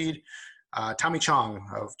guaranteed, Tommy Chong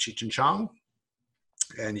of Cheech and Chong,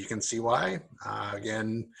 and you can see why.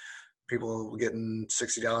 Again, people getting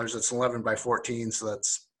 $60. That's 11x14, so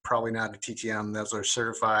that's probably not a TTM. Those are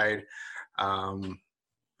certified.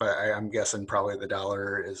 But I'm guessing probably the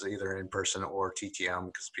dollar is either in person or TTM,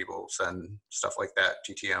 because people send stuff like that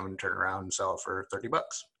TTM and turn around and sell it for $30.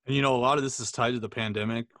 And a lot of this is tied to the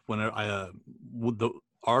pandemic. When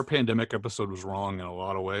our pandemic episode was wrong in a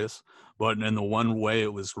lot of ways, but in the one way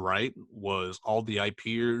it was right was all the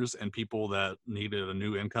IPers and people that needed a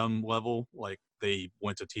new income level, like they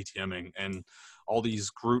went to TTMing, and all these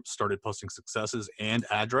groups started posting successes and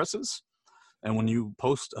addresses. And when you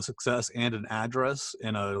post a success and an address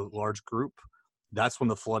in a large group, that's when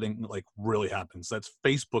the flooding really happens. That's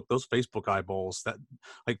Facebook, those Facebook eyeballs that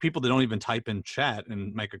people that don't even type in chat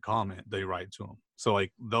and make a comment, they write to them. So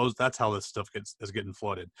that's how this stuff is getting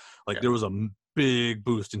flooded. There was a big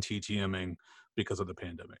boost in TTMing because of the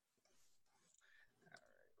pandemic.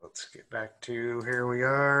 Let's get back to, here we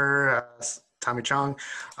are, Tommy Chong.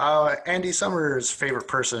 Andy Summers' favorite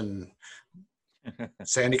person,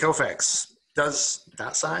 Sandy Koufax. Does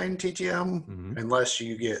not sign TTM unless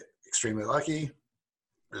you get extremely lucky.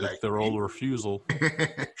 Their old refusal.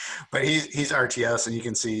 But he's RTS, and you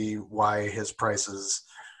can see why his prices,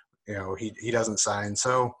 he doesn't sign.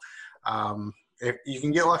 So if you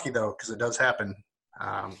can get lucky though, because it does happen.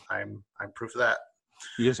 I'm proof of that.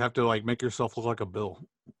 You just have to make yourself look like a bill.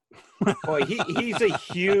 Boy, he's a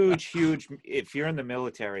huge. If you're in the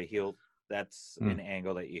military, that's an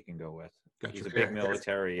angle that you can go with. Gotcha. He's a big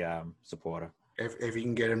military supporter. If you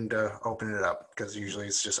can get him to open it up, because usually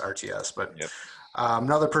it's just RTS. But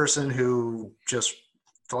another person who just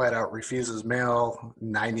flat out refuses mail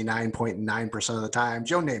 99.9% of the time,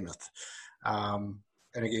 Joe Namath. And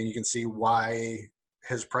again, you can see why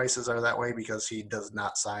his prices are that way, because he does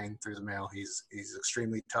not sign through the mail. He's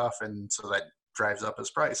extremely tough, and so that drives up his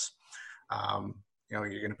price. You're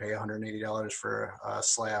going to pay $180 for a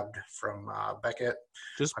slab from Beckett.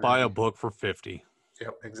 Just buy a book for $50.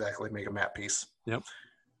 Yep, exactly. Make a map piece. Yep.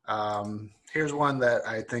 Here's one that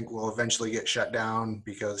I think will eventually get shut down,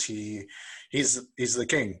 because he's the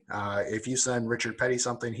king. If you send Richard Petty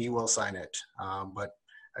something, he will sign it. But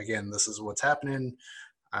again, this is what's happening.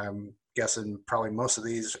 I'm guessing probably most of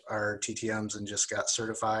these are TTMs and just got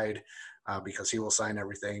certified, because he will sign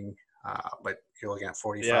everything. But you're looking at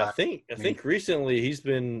 45. Yeah, I think recently he's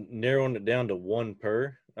been narrowing it down to one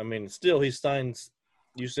per. I mean, still he signs.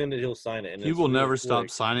 You send it, he'll sign it. And he will never stop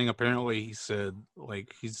signing. Apparently, he said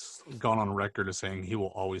he's gone on record as saying he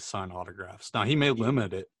will always sign autographs. Now he may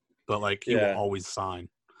limit it, but he will always sign.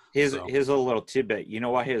 Here's a little tidbit. You know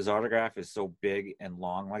why his autograph is so big and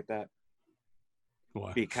long like that?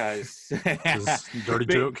 Why? Because dirty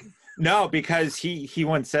joke. No, because he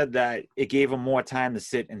once said that it gave him more time to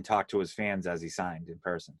sit and talk to his fans as he signed in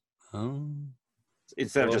person. Oh.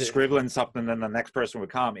 Instead of just scribbling something, then the next person would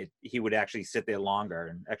come, he would actually sit there longer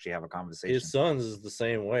and actually have a conversation. His son's is the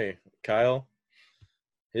same way. Kyle,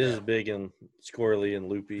 his is big and squirrely and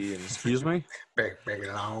loopy. And excuse me? Big and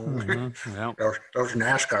long. Mm-hmm. Yep. Those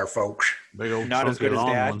NASCAR folks. Big old not as good as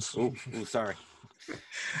Dad. Ones. Ooh, sorry.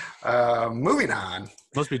 Moving on.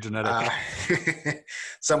 Must be genetic.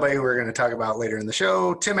 Somebody we're going to talk about later in the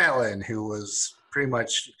show, Tim Allen, who was pretty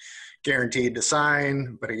much guaranteed to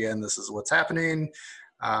sign. But again, this is what's happening.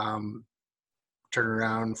 Turn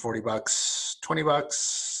around $40,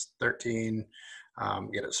 $20, 13,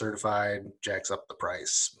 get it certified, jacks up the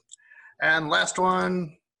price. And last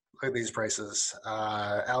one, look at these prices.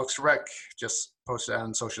 Alex Trebek just posted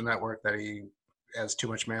on social network that he has too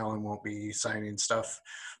much mail and won't be signing stuff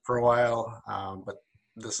for a while. But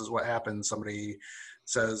this is what happens. Somebody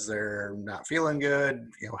says they're not feeling good,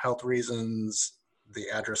 health reasons. The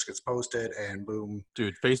address gets posted, and boom.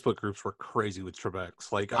 Dude, Facebook groups were crazy with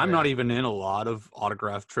Trebek's. Like, Oh, I'm yeah. not even in a lot of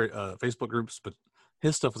autograph Facebook groups, but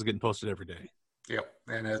his stuff was getting posted every day. Yep,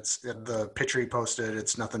 and it's the picture he posted.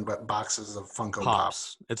 It's nothing but boxes of Funko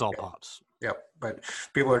Pops. It's all Yep. Pops. Yep, but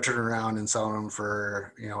people are turning around and selling them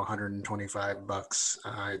for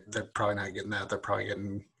 $125. They're probably not getting that. They're probably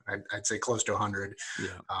getting, I'd say, close to 100.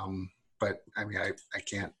 Yeah. But I mean, I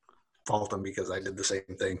can't fault them because I did the same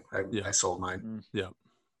thing. I sold mine. Yeah.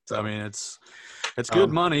 So I mean, it's good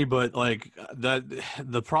money, but like that,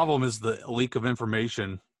 the problem is the leak of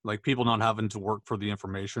information. Like people not having to work for the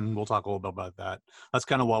information. We'll talk a little bit about that. That's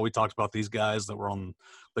kind of why we talked about these guys that were on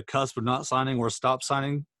the cusp of not signing or stop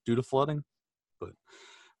signing due to flooding. But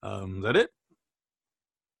is that it?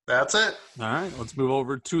 That's it. All right, let's move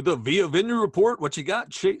over to the Via Venue report. What you got,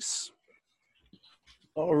 Chase?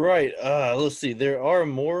 All right. Let's see. There are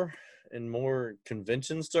more and more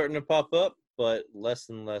conventions starting to pop up, but less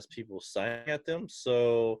and less people signing at them.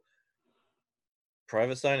 So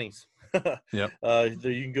private signings. Yep.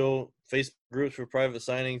 There you can go Facebook groups for private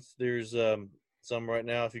signings. There's some right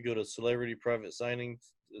now. If you go to Celebrity Private Signings,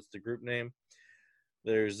 it's the group name.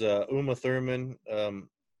 There's Uma Thurman,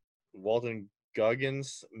 Walton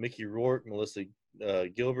Goggins, Mickey Rourke, Melissa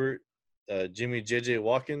Gilbert, Jimmy J.J.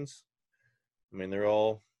 Watkins. I mean, they're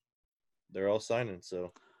all signing.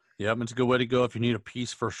 So Yeah, it's a good way to go if you need a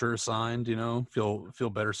piece for sure signed. Feel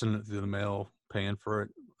better sending it through the mail, paying for it.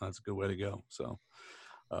 That's a good way to go. So,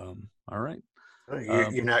 all right.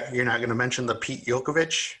 You're not going to mention the Pete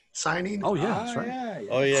Yokovich signing? Oh yeah, that's right. Yeah.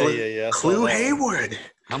 oh yeah. I saw Clue that one. Haywood.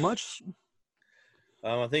 How much?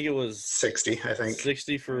 I think it was 60, I think.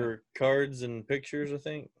 60 for cards and pictures. I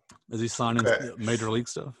think. Is he signing major league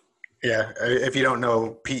stuff? Yeah, if you don't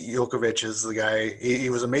know, Pete Yokovich is the guy. He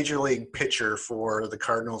was a major league pitcher for the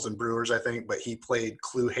Cardinals and Brewers, I think, but he played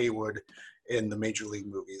Clue Haywood in the major league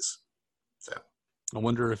movies. So I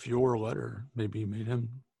wonder if your letter maybe made him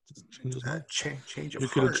change his mind. change of You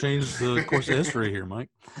could have heart. changed the course of history here, Mike.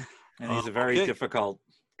 And he's a very Okay. difficult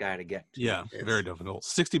guy to get. Yeah, Yes. very difficult.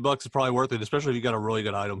 $60 is probably worth it, especially if you got a really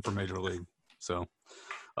good item for Major League. So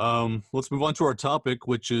let's move on to our topic,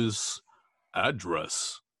 which is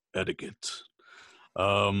address etiquette.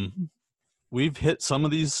 We've hit some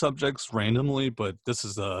of these subjects randomly, but this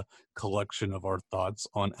is a collection of our thoughts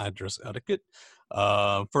on address etiquette.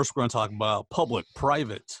 First, we're going to talk about public,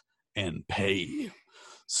 private, and pay.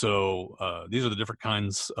 So these are the different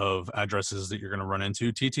kinds of addresses that you're going to run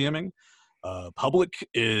into TTMing. Public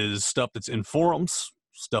is stuff that's in forums,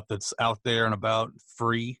 stuff that's out there and about,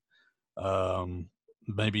 free.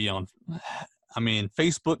 Maybe on,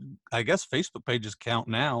 Facebook. I guess Facebook pages count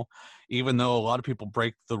now, even though a lot of people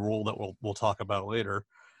break the rule that we'll talk about later.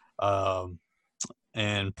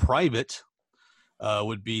 And private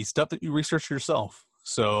would be stuff that you research yourself.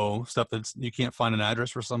 So stuff that's you can't find an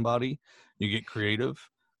address for somebody, you get creative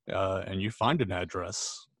and you find an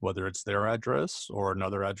address, whether it's their address or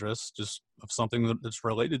another address, just of something that's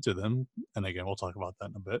related to them. And again, we'll talk about that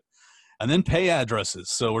in a bit. And then pay addresses.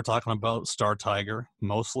 So we're talking about Star Tiger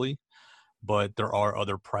mostly, but there are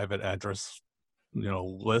other private address,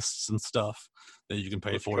 lists and stuff that you can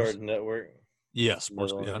pay for. Card Network. Yes,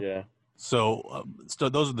 yeah. So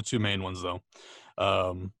those are the two main ones, though.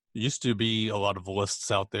 Used to be a lot of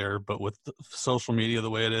lists out there, but with social media the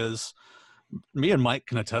way it is, me and Mike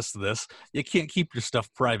can attest to this. You can't keep your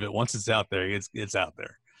stuff private. Once it's out there, it's out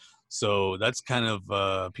there. So that's kind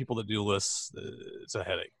of people that do lists. It's a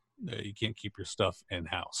headache. You can't keep your stuff in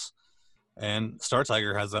house. And Star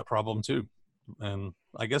Tiger has that problem too. And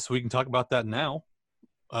I guess we can talk about that now.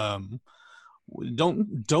 Don't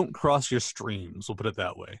cross your streams. We'll put it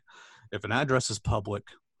that way. If an address is public,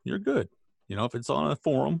 you're good. If it's on a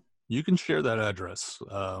forum, you can share that address.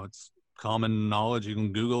 It's common knowledge. You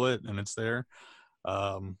can Google it and it's there.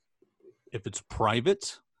 If it's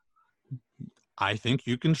private, I think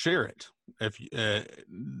you can share it. If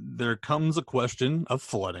there comes a question of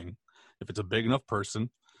flooding, if it's a big enough person,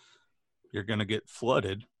 you're going to get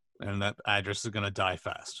flooded and that address is going to die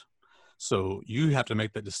fast. So you have to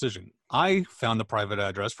make that decision. I found the private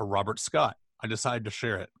address for Robert Scott. I decided to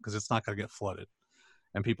share it because it's not going to get flooded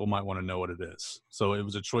and people might want to know what it is. So it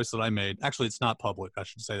was a choice that I made. Actually, it's not public. I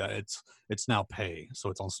should say that it's now pay.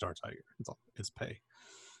 So it's on Star Tiger. It's pay,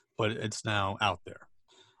 but it's now out there.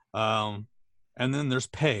 And then there's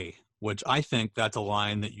pay, which I think that's a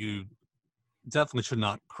line that you definitely should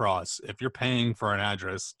not cross. If you're paying for an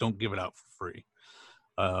address, don't give it out for free.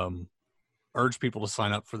 Urge people to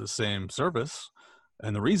sign up for the same service.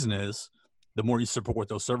 And the reason is the more you support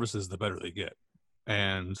those services, the better they get.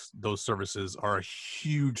 And those services are a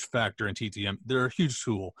huge factor in TTM. They're a huge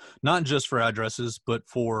tool, not just for addresses, but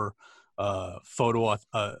for photo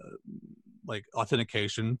like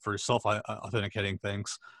authentication, for self-authenticating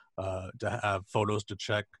things, to have photos to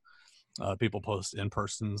check. People post in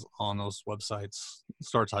persons on those websites.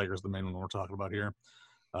 Star Tiger is the main one we're talking about here.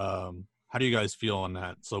 How do you guys feel on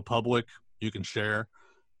that? So public, you can share.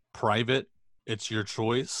 Private, it's your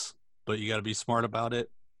choice, but you got to be smart about it.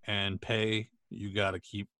 And pay, you got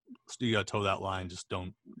to toe that line. Just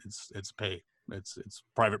don't. It's pay. It's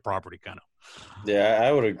private property kind of. Yeah,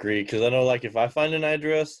 I would agree, because I know, like, if I find an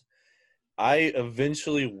address, I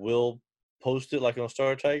eventually will post it like on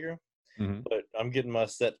Star Tiger, but I'm getting my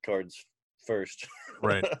set cards first,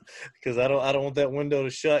 right? Because I don't want that window to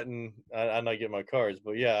shut and I not get my cards.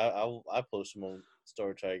 But yeah, I post them on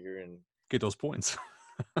Star Tiger and get those points.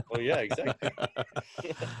 Oh yeah, exactly.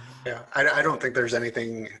 Yeah, I don't think there's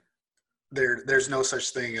anything there. There's no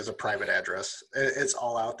such thing as a private address. It's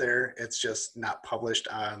all out there. It's just not published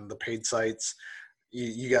on the paid sites.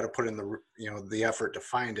 You got to put in the effort to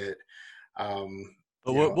find it.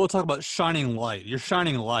 But we'll talk about shining light. You're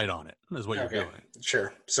shining a light on it, is what you're doing.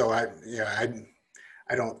 Sure. So I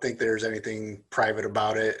don't think there's anything private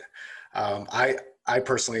about it. I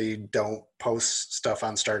personally don't post stuff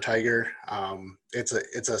on Star Tiger. It's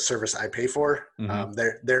a service I pay for.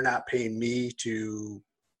 They're not paying me to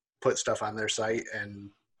put stuff on their site, and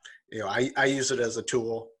I use it as a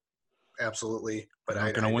tool. Absolutely, but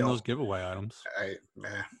I'm going to win those giveaway items.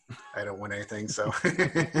 I don't win anything, so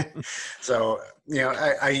so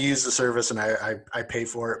I use the service and I pay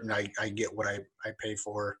for it, and I get what I pay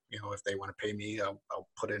for. If they want to pay me, I'll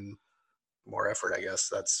put in more effort. I guess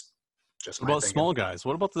that's just what about small guys?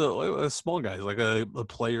 What about the small guys, like a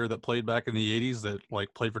player that played back in the 80s that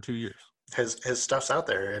played for 2 years? His stuff's out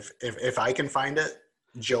there. If I can find it,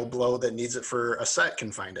 Joe Blow that needs it for a set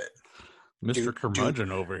can find it. Mr.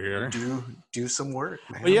 Curmudgeon over here. Do some work,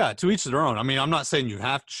 man. But yeah, to each their own. I mean, I'm not saying you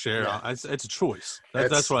have to share. Yeah. It's a choice.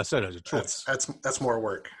 That's what I said. It's a choice. That's more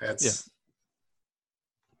work.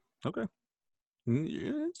 Okay.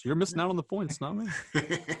 You're missing out on the points, not me.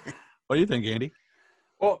 What do you think, Andy?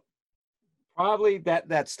 Well, probably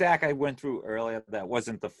that stack I went through earlier that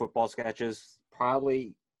wasn't the football sketches.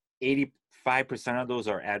 Probably 85% of those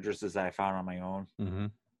are addresses that I found on my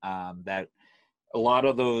own. That a lot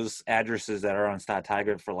of those addresses that are on Star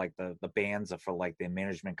Tiger for the bands are for the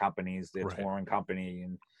management companies, the touring company.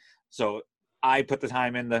 And so I put the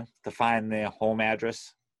time in to find their home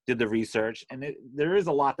address, did the research, and there is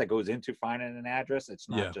a lot that goes into finding an address. It's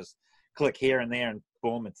not just click here and there and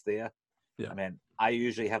boom, it's there. Yeah. I mean, I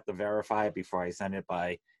usually have to verify it before I send it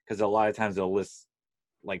because a lot of times they'll list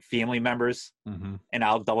family members and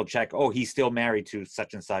I'll double check. Oh, he's still married to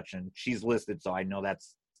such and such and she's listed. So I know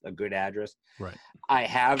that's a good address. Right. I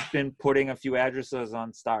have been putting a few addresses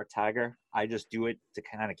on Star Tiger. I just do it to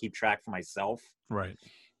kind of keep track for myself. Right.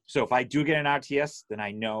 So if I do get an RTS, then I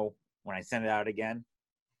know when I send it out again,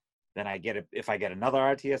 then I get it. If I get another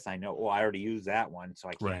RTS, I know, I already used that one. So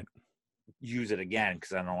I can't use it again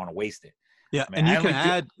because I don't want to waste it. Yeah, I mean,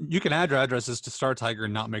 and you can add your addresses to Star Tiger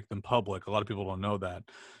and not make them public. A lot of people don't know that.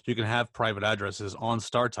 You can have private addresses on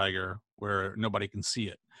Star Tiger where nobody can see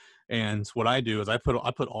it. And what I do is I put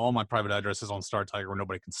all my private addresses on Star Tiger where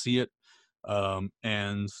nobody can see it.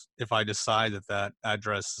 And if I decide that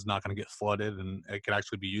address is not going to get flooded and it could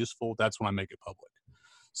actually be useful, that's when I make it public.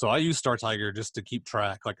 So I use Star Tiger just to keep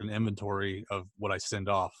track, an inventory of what I send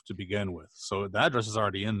off to begin with. So the address is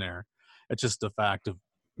already in there. It's just the fact of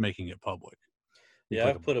making it public. Yeah,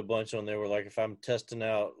 I've put a bunch on there where if I'm testing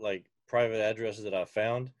out private addresses that I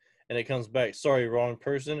found and it comes back, sorry, wrong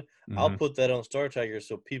person, I'll put that on Star Tiger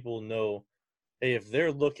so people know, hey, if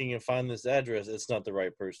they're looking and find this address, it's not the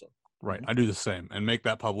right person. Right. I do the same and make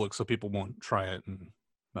that public so people won't try it and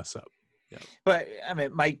mess up. Yeah. But I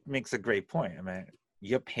mean, Mike makes a great point. I mean,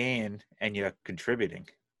 you're paying and you're contributing.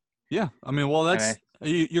 Yeah. I mean, well,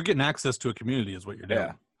 you're getting access to a community is what you're doing.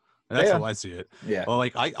 Yeah. And that's how I see it. Yeah. Well,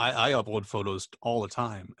 I upload photos all the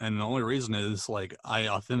time. And the only reason is I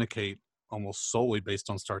authenticate almost solely based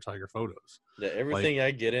on Star Tiger photos. Yeah, everything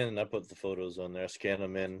I get in, I put the photos on there. I scan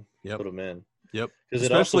them in, put them in. Yep. Because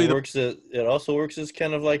it also works as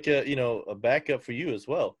kind of like a backup for you as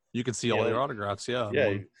well. You can see all your autographs. Yeah.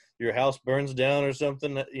 Yeah. Your house burns down or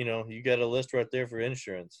something. You got a list right there for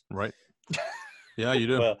insurance. Right. Yeah, you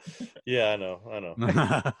do. Well, yeah, I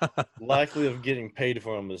know. Likely of getting paid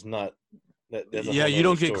for them is not. Yeah, you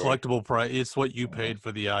don't get collectible price. It's what you paid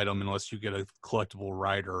for the item, unless you get a collectible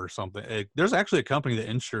rider or something. There's actually a company that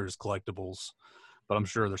insures collectibles, but I'm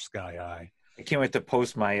sure they're sky high. I can't wait to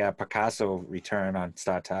post my Picasso return on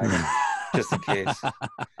Star Tiger, just in case.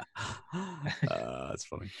 That's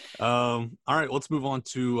funny. All right, let's move on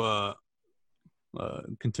to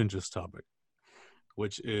contentious topic,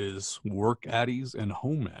 which is work addies and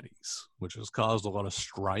home addies, which has caused a lot of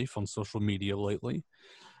strife on social media lately.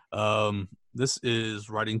 This is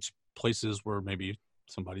writing to places where maybe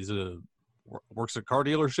somebody's works at a car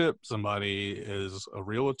dealership, somebody is a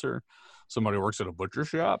realtor, somebody works at a butcher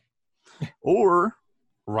shop, or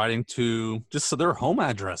writing to just so their home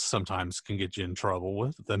address sometimes can get you in trouble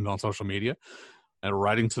with them on social media, and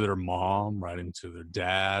writing to their mom, writing to their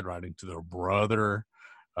dad, writing to their brother.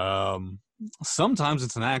 Sometimes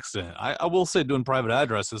it's an accident. I will say, doing private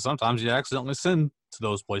addresses, sometimes you accidentally send to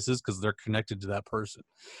those places because they're connected to that person.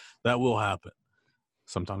 That will happen.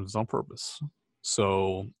 Sometimes it's on purpose.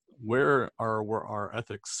 So where are our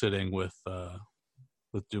ethics sitting with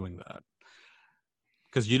doing that?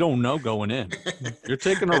 Because you don't know going in. You're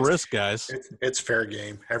taking a risk, guys. It's fair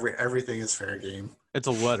game. Everything is fair game. It's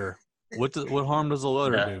a letter. What harm does a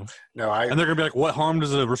letter do? No, and they're gonna be like, what harm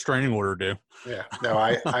does a restraining order do? Yeah. No,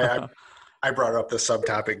 I brought up this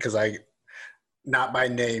subtopic because not by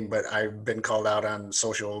name, but I've been called out on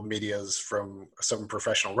social medias from some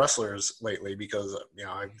professional wrestlers lately because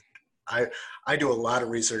I do a lot of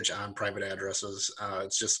research on private addresses.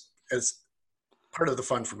 It's part of the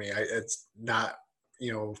fun for me. It's not,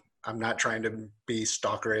 I'm not trying to be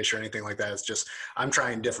stalkerish or anything like that. It's just I'm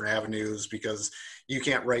trying different avenues because you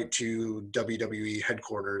can't write to WWE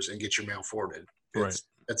headquarters and get your mail forwarded.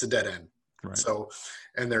 It's a dead end. Right. So,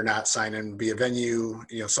 and they're not signing via venue.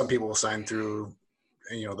 Some people will sign through,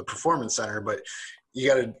 the performance center, but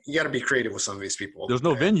you gotta be creative with some of these people. There's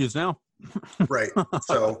no venues now. Right.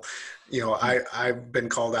 So, I've been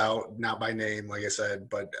called out, not by name, like I said,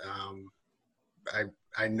 but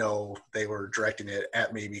I know they were directing it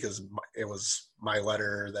at me because it was my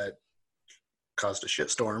letter that caused a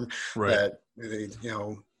shitstorm. Right. That they,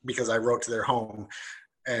 because I wrote to their home,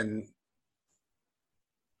 and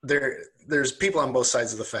there's people on both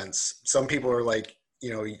sides of the fence. Some people are like,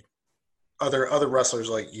 other wrestlers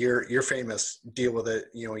are like, you're famous, deal with it.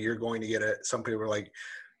 You're going to get it. Some people are like,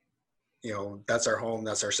 that's our home,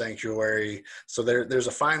 that's our sanctuary. So there's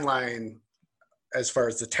a fine line as far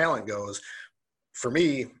as the talent goes. For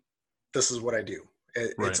me, this is what I do.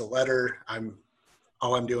 It's a letter.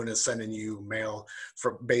 All I'm doing is sending you mail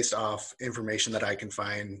based off information that I can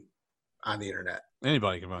find on the internet.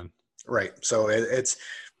 Anybody can find. Right. So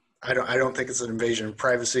I don't think it's an invasion of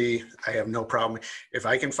privacy. I have no problem if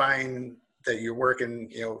I can find that you're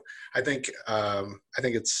working. I think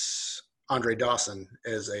it's Andre Dawson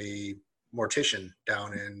is a mortician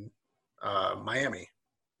down in Miami.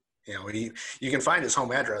 You can find his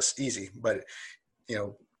home address easy, but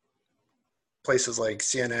places like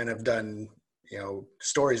CNN have done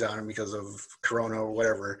stories on him because of Corona or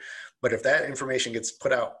whatever. But if that information gets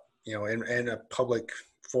put out, in a public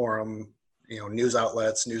forum, news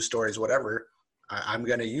outlets, news stories, whatever, I'm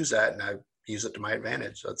going to use that, and I use it to my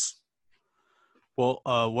advantage. That's well.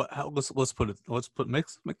 Let's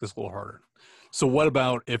make this a little harder. So what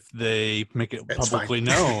about if they make it publicly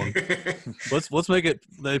known? let's make it.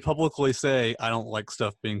 They publicly say, I don't like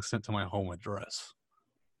stuff being sent to my home address.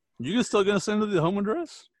 You still going to send to the home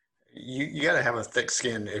address? You got to have a thick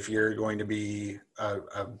skin if you're going to be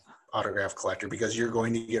a autograph collector, because you're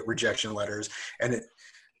going to get rejection letters. And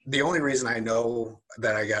the only reason I know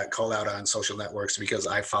that I got called out on social networks is because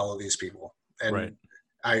I follow these people, and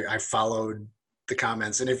I followed the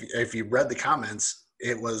comments. And if you read the comments,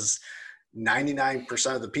 it was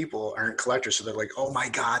 99% of the people aren't collectors. So they're like, oh my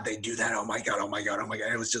God, they do that. Oh my God. Oh my God. Oh my God.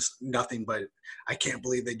 And it was just nothing but, I can't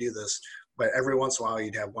believe they do this. But every once in a while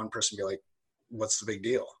you'd have one person be like, what's the big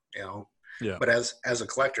deal? Yeah. But as a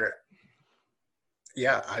collector,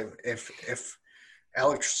 yeah, if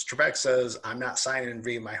Alex Trebek says I'm not signing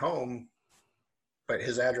via my home, but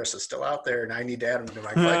his address is still out there and I need to add him to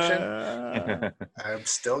my collection, I'm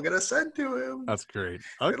still gonna send to him. That's great.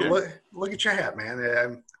 Okay. Look at your hat,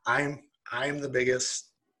 man. I'm the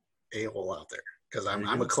biggest a-hole out there because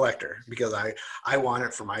I'm a collector, because I want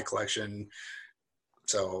it for my collection.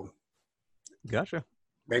 So Gotcha.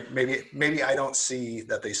 Maybe I don't see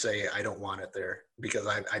that they say I don't want it there because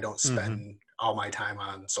I don't spend all my time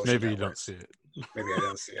on social Maybe networks. you don't see it. Maybe I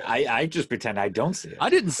don't see it. I just pretend I don't see it. I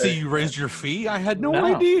didn't see you raised your fee. I had no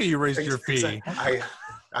No. idea you raised your fee.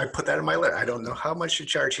 I put that in my letter. I don't know how much you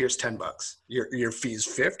charge. Here's $10. Your fee's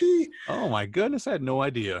 $50. Oh my goodness, I had no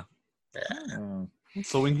idea. Mm. It's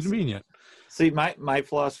so inconvenient. See, my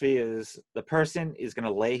philosophy is the person is going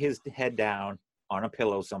to lay his head down on a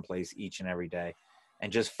pillow someplace each and every day,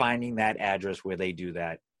 and just finding that address where they do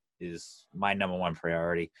that is my number one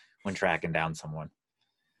priority when tracking down someone.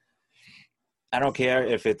 I don't care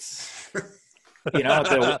if it's,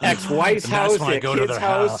 the ex-wife's house, their kid's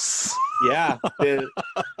house. Yeah.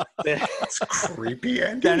 It's creepy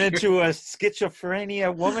ending. Then into a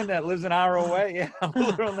schizophrenia woman that lives an hour away. Yeah, I'm a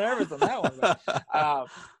little nervous on that one.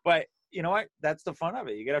 But you know what? That's the fun of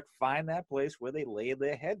it. You got to find that place where they lay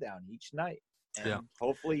their head down each night. And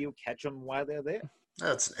hopefully you catch them while they're there.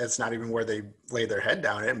 It's not even where they lay their head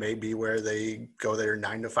down. It may be where they go their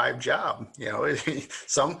 9-to-5 job.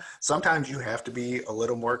 Sometimes you have to be a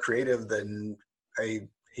little more creative than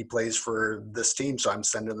he plays for this team, so I'm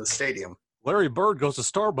sending the stadium. Larry Bird goes to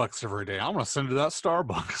Starbucks every day. I'm going to send to that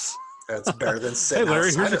Starbucks. That's better than sitting Hey,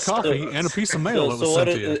 Larry, here's your coffee and a piece of mail that was sent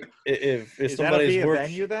to you. If somebody's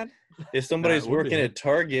venue then? If somebody's working at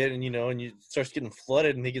Target and you starts getting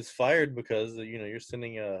flooded and he gets fired because you're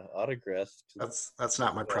sending autographs. That's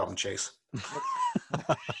not my problem, Chase.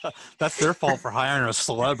 That's their fault for hiring a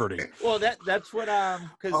celebrity. Well, that's what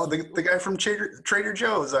the guy from Trader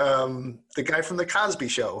Joe's, the guy from the Cosby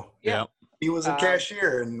Show. Yeah. He was a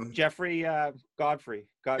cashier and Jeffrey Godfrey.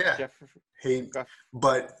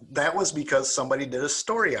 But that was because somebody did a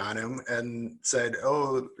story on him and said,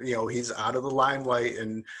 he's out of the limelight,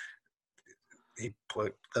 and he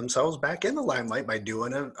put themselves back in the limelight by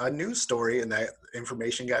doing a news story, and that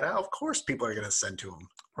information got out. Of course, people are going to send to him.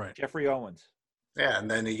 Right. Jeffrey Owens. Yeah, and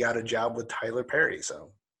then he got a job with Tyler Perry,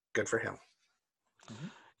 so good for him. Mm-hmm.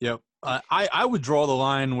 Yep. I would draw the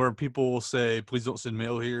line where people will say, please don't send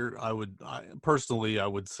mail here. I would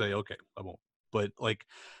say, okay, I won't. But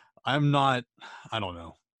I'm not, I don't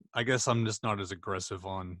know. I guess I'm just not as aggressive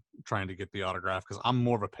on trying to get the autograph because I'm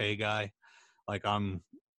more of a pay guy. I'm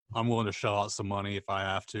willing to shell out some money if I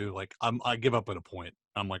have to. I give up at a point.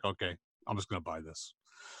 I'm like, okay, I'm just going to buy this.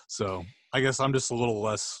 So I guess I'm just a little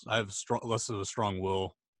less, I have less of a strong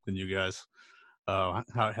will than you guys. How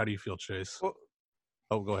do you feel, Chase?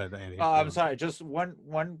 Well, go ahead, Andy. I'm sorry. Just one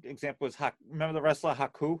example is remember the wrestler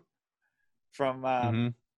Haku from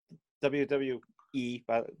WWE,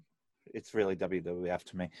 but it's really WWF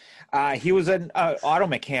to me. He was an auto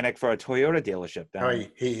mechanic for a Toyota dealership.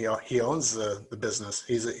 He owns the business.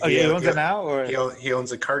 He owns it now, or he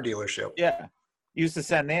owns a car dealership. Yeah, he used to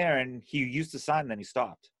send there, and he used to sign, then he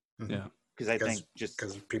stopped. Mm-hmm. Yeah,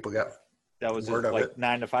 because people got that was his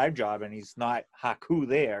 9-to-5 job, and he's not Haku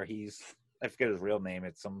there. I forget his real name.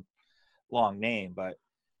 It's some long name, but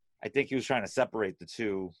I think he was trying to separate the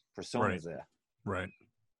two personas there. Right.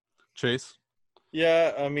 Chase?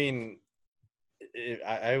 Yeah, I mean,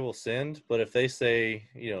 I will send, but if they say,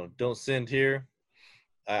 don't send here,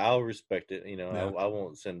 I'll respect it. I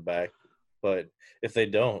won't send back. But if they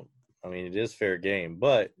don't, I mean, it is fair game.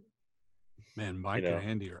 But man, Mike and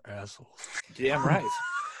Andy are assholes. Damn right.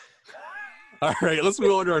 All right, let's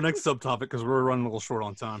move on to our next subtopic because we're running a little short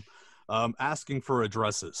on time. Asking for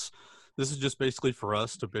addresses. This is just basically for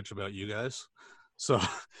us to bitch about you guys. So,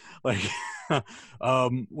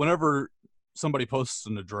 whenever somebody posts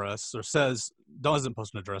an address or doesn't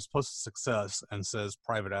post an address, posts a success and says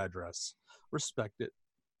private address, respect it.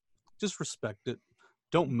 Just respect it.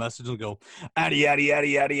 Don't message and go, addy.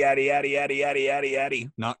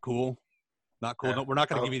 Not cool. Not cool. No, we're not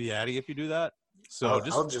going to give you the addy if you do that. So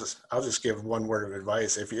I'll just give one word of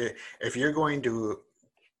advice. If you're going to,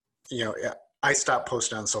 I stopped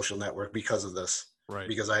posting on social network because of this. Right.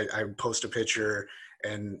 Because I post a picture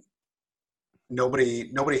and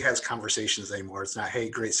nobody has conversations anymore. It's not, hey,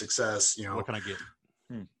 great success. What can I get?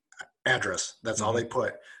 Address. That's all they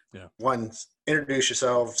put. Yeah. One, introduce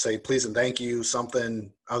yourself, say please and thank you,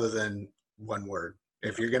 something other than one word.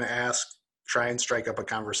 If you're going to ask, try and strike up a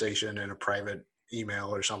conversation in a private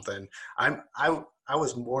email or something. I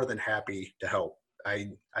was more than happy to help. I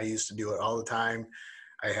used to do it all the time.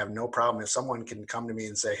 I have no problem if someone can come to me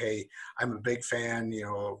and say, hey, I'm a big fan,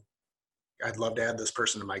 I'd love to add this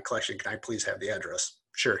person to my collection. Can I please have the address?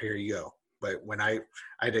 Sure, here you go. But when I'd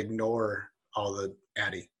ignore all the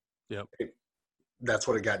addy. Yep. That's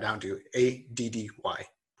what it got down to. ADDY.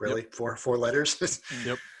 Really? Yep. Four letters?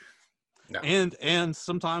 Yep. No. And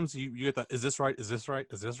sometimes you get that, is this right? Is this right?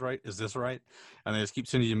 Is this right? Is this right? And they just keep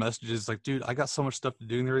sending you messages like, dude, I got so much stuff to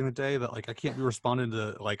do during the day that like I can't be responding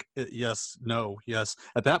to like yes, no, yes.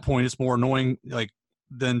 At that point, it's more annoying like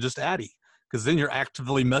than just Addy, because then you're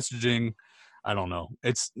actively messaging. I don't know.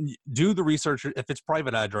 It's do the research. If it's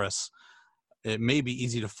private address, it may be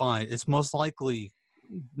easy to find. It's most likely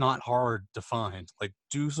not hard to find. Like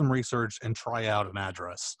do some research and try out an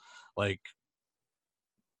address. Like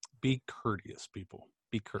be courteous, people.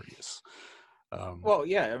 Be courteous. Well,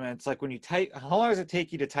 yeah. I mean, it's like when you type. How long does it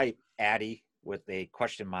take you to type Addy with a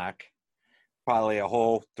question mark? Probably a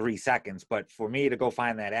whole 3 seconds. But for me to go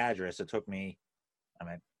find that address, it took me. I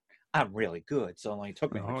mean, I'm really good, so it only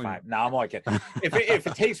took me like 5. Now I'm like, if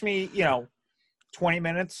it takes me, 20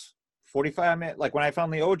 minutes, 45 minutes, like when I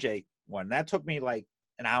found the OJ one, that took me like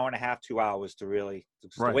an hour and a half, 2 hours to really.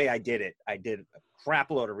 Right. The way I did it, I did a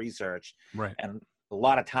crap load of research, right. and a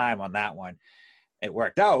lot of time on that one. It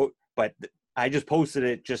worked out, but I just posted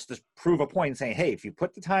it just to prove a point, saying, hey, if you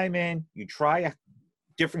put the time in, you try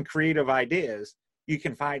different creative ideas, you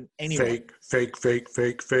can find anyone. Fake.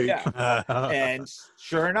 Yeah. And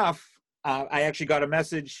sure enough, I actually got a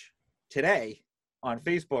message today on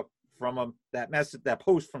Facebook from that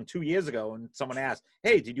post from 2 years ago, and someone asked,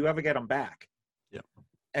 hey, did you ever get them back? Yep.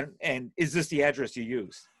 And is this the address you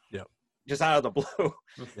used? Yep. Just out of the blue.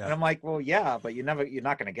 Yeah. And I'm like, well, yeah, but you're not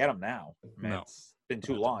going to get them now. Man, No. it's been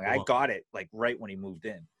too long. I got it like right when he moved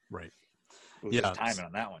in. Right. It was just timing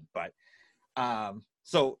on that one. But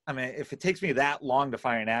so I mean, if it takes me that long to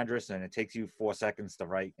find an address and it takes you 4 seconds to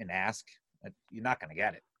write and ask, you're not going to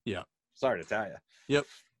get it. Yeah. Sorry to tell you. Yep.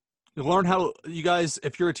 You learn how. You guys,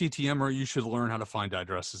 if you're a TTMer, you should learn how to find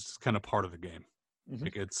addresses. It's kind of part of the game. Mm-hmm.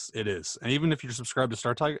 Like it is. And even if you're subscribed to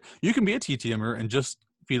Star Tiger, you can be a TTMer and just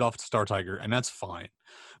feed off to Star Tiger, and that's fine.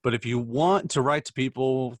 But if you want to write to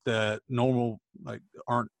people that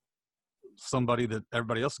aren't somebody that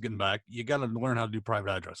everybody else is getting back, you got to learn how to do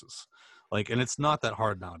private addresses. And it's not that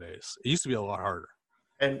hard nowadays. It used to be a lot harder.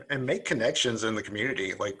 And make connections in the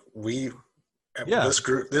community. Like this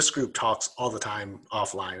group talks all the time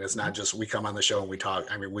offline. It's not just we come on the show and we talk.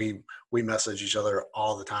 I mean, we message each other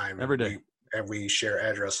all the time every day. And we share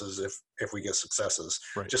addresses if we get successes.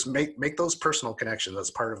 Right. Just make those personal connections.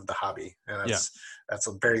 That's part of the hobby, and that's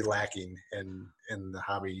very lacking in the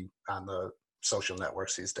hobby on the social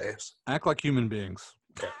networks these days. Act like human beings.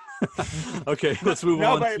 Okay. Okay, let's move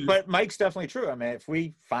on. But Mike's definitely true. I mean, if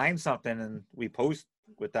we find something and we post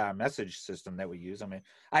with our message system that we use, I mean,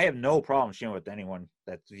 I have no problem sharing with anyone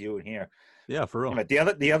that's viewing here. Yeah, for real. But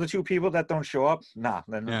the other two people that don't show up,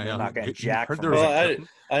 they're not going to jack.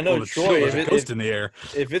 I know Troy. If in the air.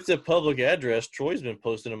 If it's a public address, Troy's been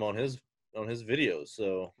posting them on his videos.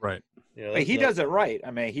 So right. He does it right.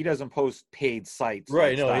 I mean, he doesn't post paid sites.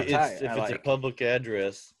 Right. No, if it's a public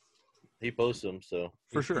address, he posts them. So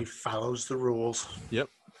for sure, he follows the rules. Yep.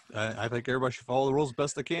 I think everybody should follow the rules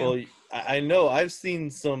best they can. Well, I know I've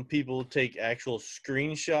seen some people take actual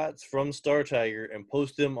screenshots from Star Tiger and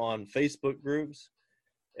post them on Facebook groups.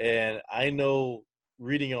 And I know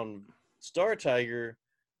reading on Star Tiger,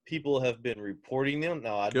 people have been reporting them.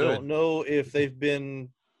 Now, I don't know if they've been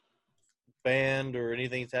banned or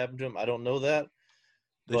anything's happened to them. I don't know that.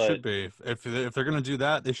 They should be. If they're going to do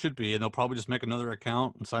that, they should be. And they'll probably just make another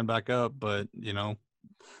account and sign back up. But,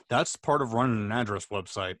 that's part of running an address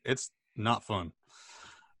website. It's not fun.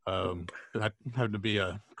 I have to be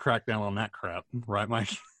a crackdown on that crap, right, Mike?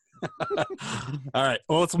 All right.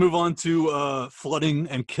 Well, let's move on to flooding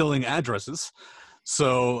and killing addresses.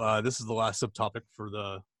 So this is the last subtopic for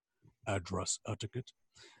the address etiquette.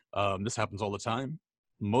 This happens all the time,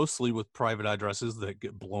 mostly with private addresses that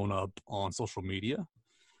get blown up on social media.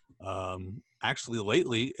 Actually,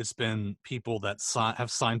 lately, it's been people that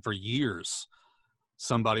have signed for years.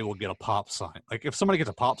 Somebody will get a pop sign. Like if somebody gets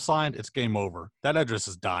a pop sign, it's game over. That address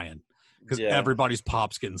is dying because everybody's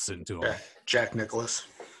pop's getting sent to them. Jack Nicklaus.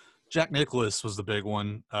 Jack Nicklaus was the big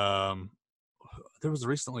one. There was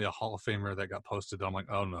recently a Hall of Famer that got posted. I'm like,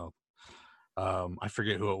 oh no. I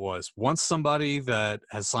forget who it was. Once somebody that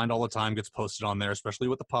has signed all the time gets posted on there, especially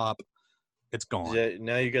with the pop, it's gone. Yeah,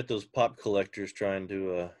 now you got those pop collectors trying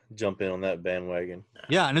to jump in on that bandwagon.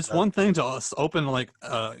 Yeah, and it's one thing to open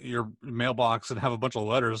your mailbox and have a bunch of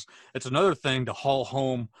letters. It's another thing to haul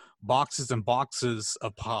home boxes and boxes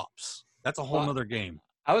of pops. That's a whole other game.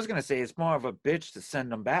 I was gonna say it's more of a bitch to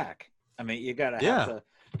send them back. I mean, you gotta have to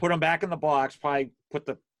put them back in the box. Probably put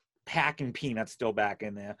the packing peanuts still back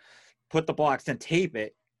in there. Put the box and tape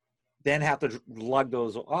it. Then have to lug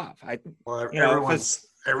those off.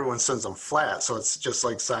 Everyone sends them flat, so it's just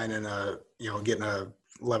like signing getting a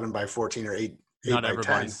 11 by 14 or 8 not 8 by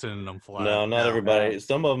everybody's 10. sending them flat. No, not No. everybody.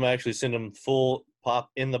 Some of them actually send them full pop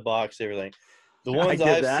in the box, everything. The I ones did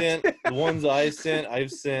I've that. sent,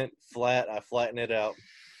 I've sent flat. I flatten it out,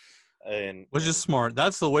 and Which is smart.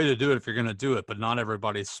 That's the way to do it if you're going to do it, but not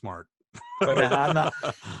everybody's smart. But Nah, I'm not.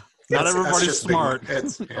 Not that's everybody's just big smart.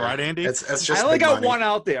 yeah. Right, Andy? It's just I only big got money. one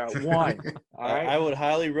out there. One. All right. I would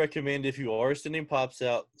highly recommend if you are sending pops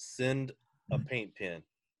out, send a paint pen.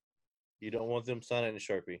 You don't want them signing in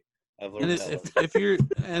Sharpie. I've learned And that. if you're,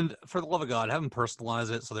 and for the love of God, have them personalize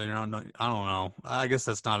it so they're not. I don't know. I guess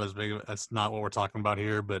that's not as big. That's not what we're talking about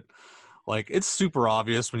here. But like, it's super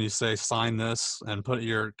obvious when you say sign this and put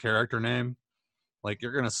your character name. Like,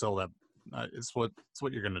 you're gonna sell that. It's what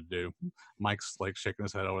you're gonna do. Mike's like shaking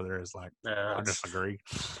his head over there. Is like, Yeah, I it's- disagree.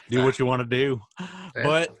 Do what you want to do, Yeah.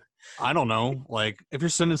 but I don't know. Like, if you're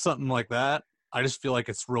sending something like that, I just feel like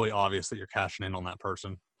it's really obvious that you're cashing in on that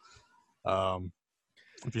person.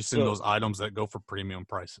 If you send So- those items that go for premium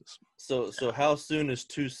prices. So how soon is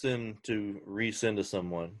too soon to resend to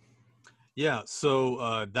someone? Yeah,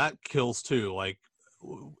 so that kills too. Like,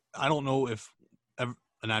 I don't know if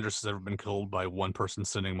an address has ever been killed by one person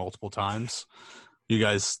sending multiple times. You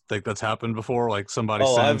guys think that's happened before? Like somebody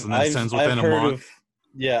sends and then sends within a month?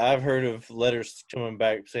 I've heard of letters coming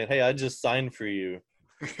back saying, "Hey, I just signed for you,"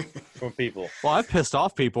 from people. Well, I've pissed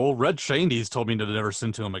off people. Red Shandy's told me to never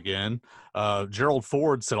send to him again. Gerald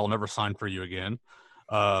Ford said, I'll never sign for you again.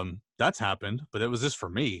 That's happened, but it was just for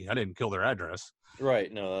me. I didn't kill their address.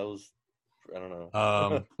 Right? No, that was, I don't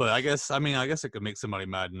know. But I guess it could make somebody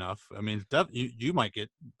mad enough. I mean, you might get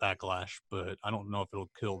backlash, but I don't know if it'll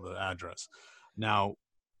kill the address. Now,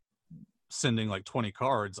 sending like 20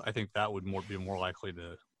 cards, I think that would be more likely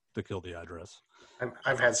to kill the address.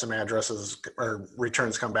 I've had some addresses or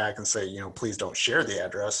returns come back and say, please don't share the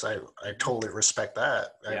address. I totally respect that.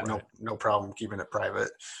 I have no problem keeping it private.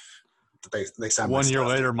 They send 1 my year stuff.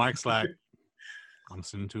 later, Mike's like, I'm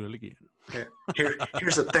sending to it again.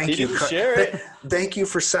 Here's a thank He you didn't card. share it. Thank you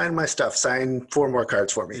for signing my stuff. Sign 4 more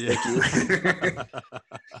cards for me. Yeah. Thank you.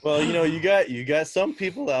 Well, you got some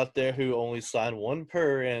people out there who only sign one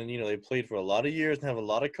per, and they played for a lot of years and have a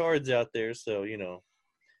lot of cards out there. So Yeah,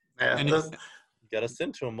 And you got to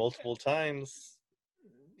send to them multiple times.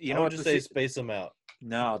 You I know would what? just The say se- space them out.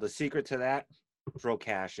 no, the secret to that, throw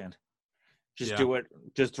cash in. Just Yeah. do it.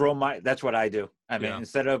 Just throw that's what I do. I mean, Yeah.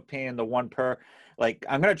 instead of paying the 1 per, like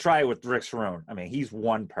I'm gonna try it with Rick Cerrone. I mean, he's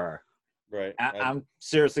 1 per. Right. I'm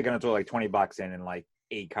seriously gonna throw like $20 in and like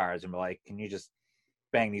 8 cards and be like, can you just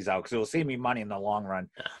bang these out? Because it'll save me money in the long run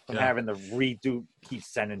from Yeah. having to keep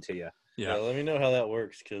sending to you. Yeah. Yeah. Let me know how that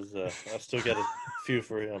works, because I've still got a few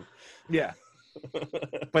for him. Yeah,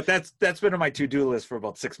 but that's been on my to-do list for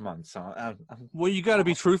about 6 months. So I'm Well, you got to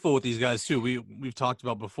be truthful with these guys too. We've talked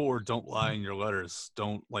about before. Don't lie in your letters.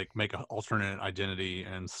 Don't like make an alternate identity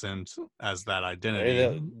and send as that identity.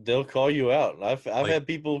 Hey, they'll call you out. I've Like- had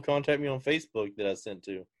people contact me on Facebook that I sent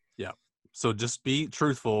to. So just be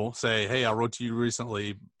truthful. Say, hey, I wrote to you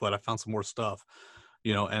recently, but I found some more stuff.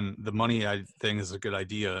 And the money thing is a good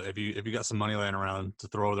idea. If you got some money laying around to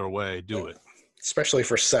throw their way, do it. especially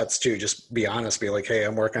for sets too. Just be honest. Be like, hey,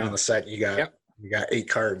 I'm working on Yeah. the set. You got 8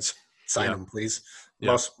 cards. Sign Yeah. them, please.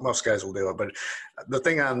 Yeah. Most guys will do it. But the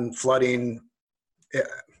thing on flooding,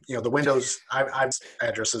 the windows, I've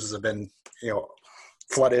addresses have been,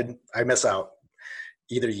 flooded. I miss out.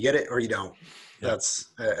 Either you get it or you don't. Yeah.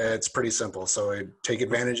 It's pretty simple. So take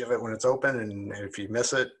advantage of it when it's open, and if you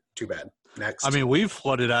miss it, too bad. Next. I mean, we've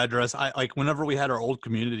flooded address. I like whenever we had our old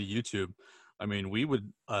community YouTube. I mean, we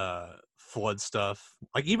would flood stuff.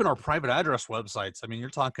 Like even our private address websites. I mean, you're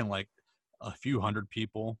talking like a few hundred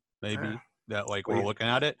people, maybe. Yeah. That like we're looking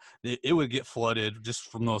at it, it would get flooded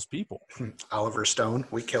just from those people. Oliver Stone,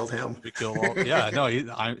 we killed him. We kill all. Yeah, no,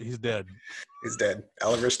 he's dead. He's dead.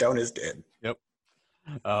 Oliver Stone is dead.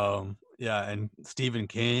 Yeah, and Stephen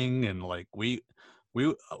King and like we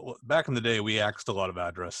back in the day we axed a lot of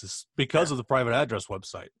addresses because of the private address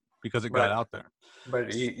website because it got Right. out there.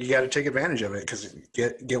 But you got to take advantage of it because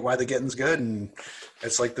get why the getting's good, and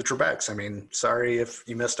it's like the Trebeks. I mean, sorry if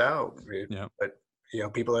you missed out. Yeah. But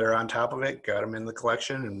people that are on top of it got them in the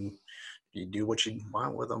collection, and you do what you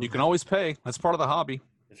want with them. You can always pay. That's part of the hobby.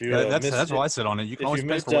 If you That's why I sit on it. You can if always you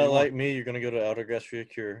pay missed for what out you want. like me, you're gonna go to Autographs for your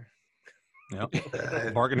cure.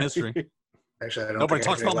 Bargain history. Actually, I don't. Nobody think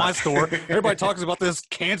I talks have any about my left. store. Everybody talks about this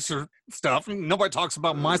cancer stuff. Nobody talks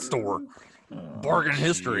about my store. Bargain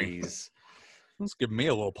history. Jeez. Let's give me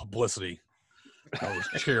a little publicity. That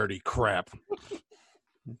was charity crap.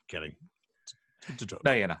 I'm kidding. It's a joke.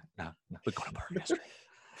 No, you're not. No. But go to bargain history.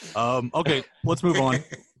 Okay, let's move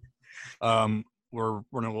on. We're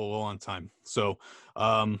running a little low on time. So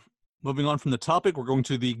moving on from the topic, we're going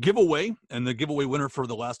to the giveaway, and the giveaway winner for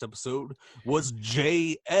the last episode was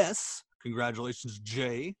JS. Congratulations,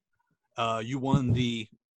 Jay. You won the,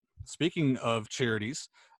 speaking of charities,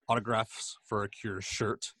 Autographs for a Cure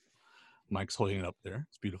shirt. Mike's holding it up there.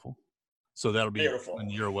 It's beautiful. So that'll be in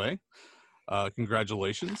your way.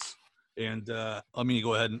 Congratulations. And let me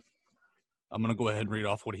go ahead and I'm going to go ahead and read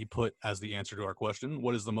off what he put as the answer to our question.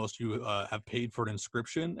 What is the most you have paid for an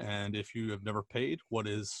inscription? And if you have never paid, what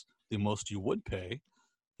is the most you would pay?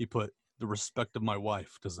 He put the respect of my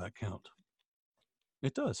wife. Does that count?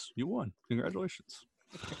 It does. You won. Congratulations.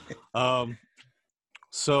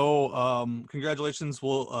 Congratulations.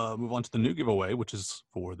 We'll move on to the new giveaway, which is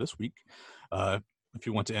for this week. If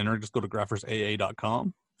you want to enter, just go to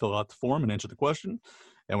graphersaa.com, fill out the form, and answer the question.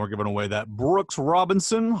 And we're giving away that Brooks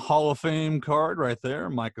Robinson Hall of Fame card right there.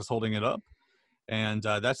 Mike is holding it up. And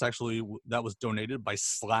that was donated by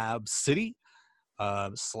Slab City.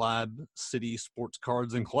 Slab City Sports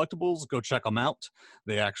Cards and Collectibles. Go check them out.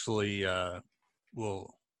 They actually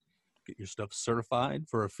will get your stuff certified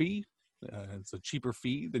for a fee. It's a cheaper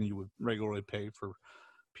fee than you would regularly pay for.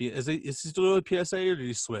 Is he still a PSA or did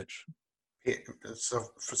he switch? So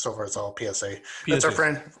far, it's all PSA. It's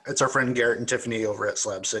our friend Garrett and Tiffany over at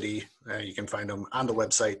Slab City. You can find them on the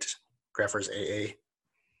website, Graphers AA.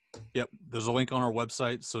 Yep, there's a link on our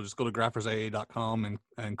website, so just go to graphersaa.com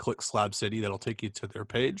and click Slab City. That'll take you to their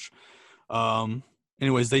page.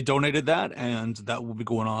 Anyways, they donated that, and that will be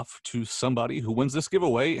going off to somebody who wins this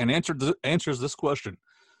giveaway and answers this question.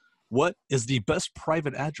 What is the best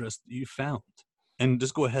private address that you found? And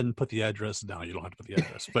just go ahead and put the address down. You don't have to put the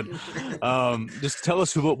address, but just tell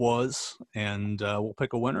us who it was, and we'll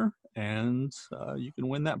pick a winner, and you can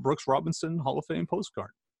win that Brooks Robinson Hall of Fame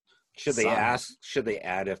postcard. Should they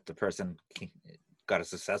add if the person got a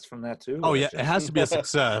success from that too? Oh yeah, it has to be a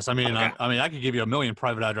success. I mean, okay. I could give you a million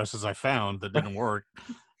private addresses I found that didn't work.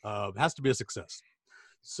 It has to be a success.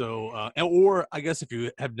 So, or I guess if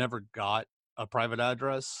you have never got a private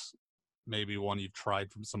address, maybe one you've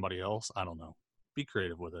tried from somebody else. I don't know. Be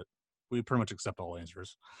creative with it. We pretty much accept all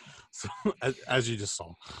answers. So, as you just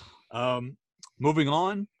saw. Moving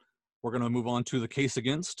on, we're going to move on to the case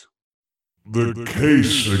against. The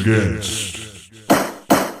case against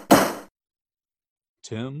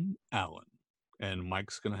Tim Allen. And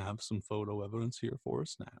Mike's going to have some photo evidence here for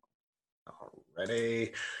us now.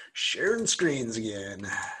 Alrighty. Sharing screens again.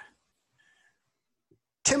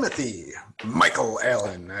 Timothy Michael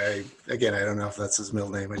Allen. I don't know if that's his middle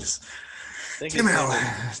name. Tim Allen.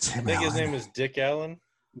 I think his name is Dick Allen.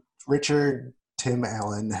 Richard Tim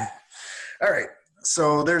Allen. All right.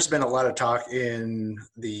 So there's been a lot of talk in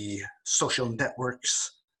the social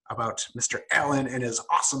networks about Mr. Allen and his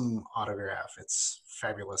awesome autograph. It's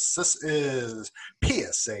fabulous. This is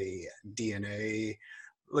PSA DNA.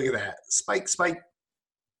 Look at that. Spike.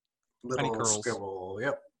 Little scribble.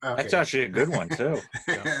 Yep. Okay. That's actually a good one too.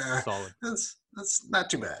 Yeah, solid. That's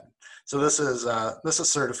not too bad. So this is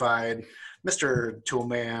certified. Mr.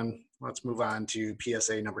 Toolman. Let's move on to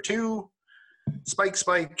PSA number 2. Spike.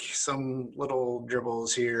 Some little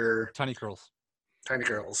dribbles here. Tiny curls.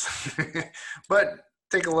 But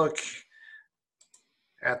take a look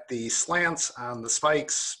at the slants on the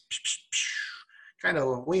spikes. Kind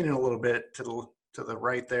of leaning a little bit to the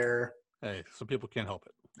right there. Hey, some people can't help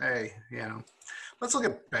it. Hey, let's look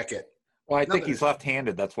at Beckett. Well, I think he's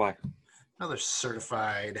left-handed. That's why. Another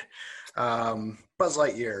certified Buzz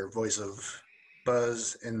Lightyear, voice of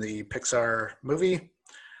Buzz in the Pixar movie.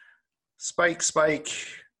 Spike,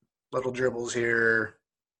 little dribbles here.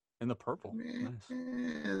 In the purple. Nice.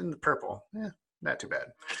 In the purple. Yeah, not too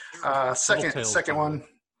bad. Second one.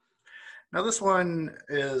 Now this one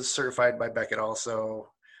is certified by Beckett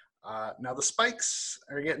also. Now the spikes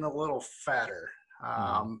are getting a little fatter.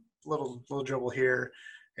 Little dribble here.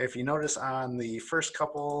 If you notice on the first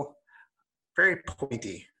couple, very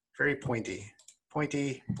pointy.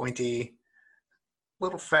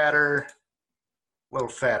 Little fatter.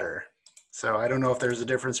 So I don't know if there's a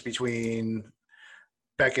difference between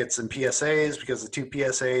Beckett's and PSA's because the two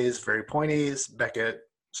PSA's very pointy. Beckett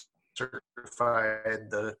certified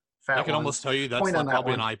the fat I can almost tell you that's Point like on that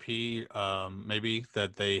probably one. an IP, maybe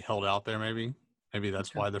that they held out there. Maybe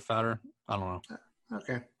that's why they're fatter. I don't know.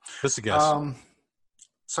 Okay. Just a guess.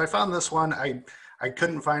 So I found this one. I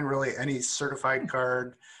couldn't find really any certified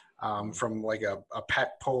card from like a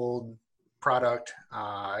pack pulled product.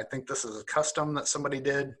 I think this is a custom that somebody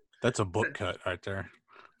did. That's a book cut right there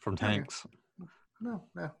from Hanks. No,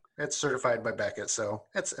 it's certified by Beckett, so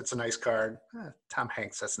it's a nice card. Tom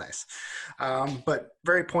Hanks, that's nice, but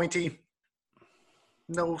very pointy.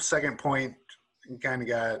 No second point. Kind of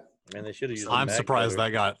got Man, they should have used. I'm surprised that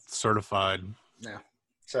got certified. Yeah.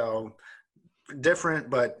 So different,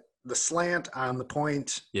 but the slant on the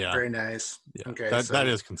point, Yeah. very nice. Yeah, Okay, that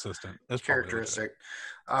is consistent. That's probably characteristic.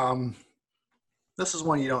 This is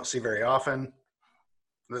one you don't see very often.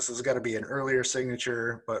 This has got to be an earlier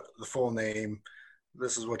signature, but the full name.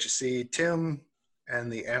 This is what you see: Tim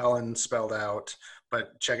and the Allen spelled out.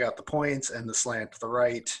 But check out the points and the slant to the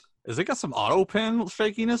right. Is it got some auto pen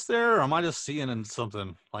shakiness there, or am I just seeing in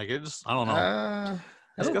something? Like it just, I don't know. I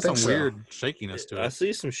It's don't got think some so. weird shakiness to it. I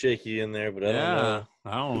see some shaky in there, but I don't know.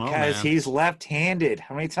 I don't know, Because man. he's left-handed.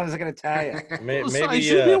 How many times am I going to tell you? Maybe he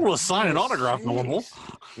should be able to sign an autograph normal.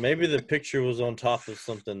 Maybe the picture was on top of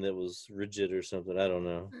something that was rigid or something. I don't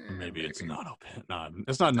know. Maybe it's an auto pen. No,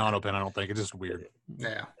 it's not an auto pen. I don't think. It's just weird.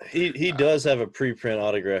 Yeah. He does have a preprint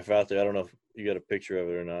autograph out there. I don't know if you got a picture of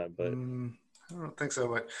it or not, but I don't think so.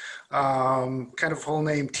 But kind of full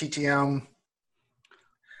name: TTM.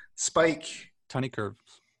 Spike. Tiny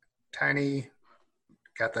curves. Tiny.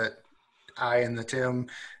 Got that I in the Tim,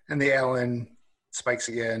 and the Allen spikes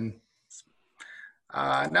again.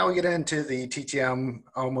 Now we get into the TTM.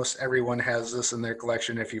 Almost everyone has this in their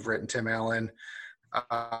collection if you've written Tim Allen.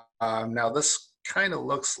 Now this kind of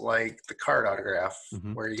looks like the card autograph,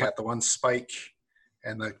 where you got the one spike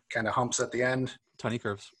and the kind of humps at the end. Tiny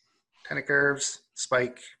curves. Tiny curves,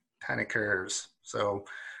 spike, tiny curves. So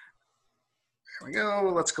there we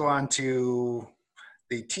go. Let's go on to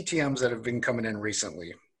the TTMs that have been coming in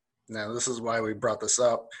recently. Now, this is why we brought this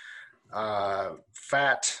up.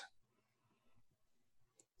 Fat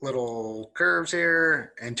little curves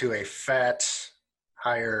here into a fat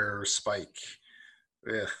higher spike.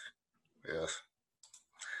 Ugh.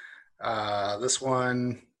 This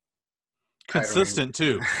one. Consistent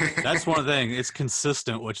too. That's one thing. It's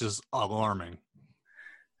consistent, which is alarming.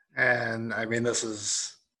 And I mean, this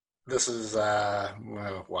is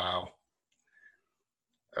wow.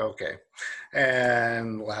 Okay.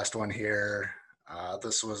 And last one here.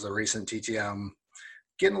 This was a recent TTM.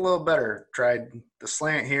 Getting a little better. Tried the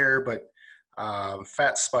slant here, but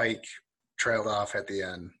fat spike trailed off at the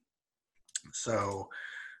end. So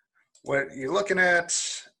what you're looking at,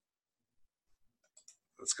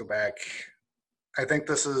 let's go back. I think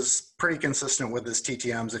this is pretty consistent with his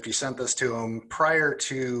TTMs. If you sent this to him prior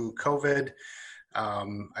to COVID,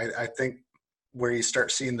 I think where you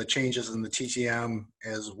start seeing the changes in the TTM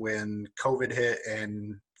is when COVID hit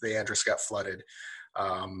and the address got flooded.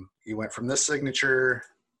 You went from this signature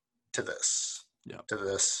to this, to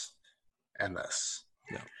this, and this.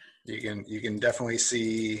 Yeah. You can definitely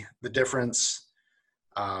see the difference.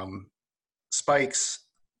 Spikes,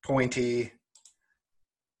 pointy,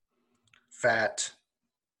 fat,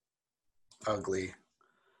 ugly.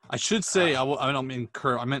 I should say I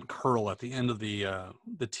meant curl at the end of the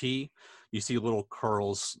T. You see little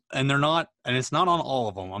curls, and they're not, and it's not on all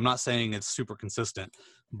of them. I'm not saying it's super consistent,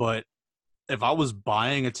 but if I was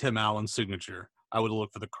buying a Tim Allen signature, I would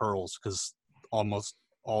look for the curls because almost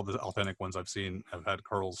all the authentic ones I've seen have had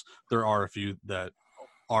curls. There are a few that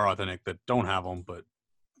are authentic that don't have them, but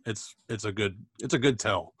it's a good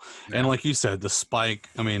tell. Yeah. And like you said, the spike,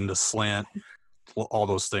 I mean the slant, all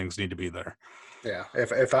those things need to be there. Yeah,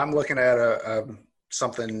 if I'm looking at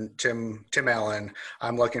something Tim Allen,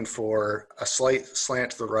 I'm looking for a slight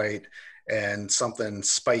slant to the right and something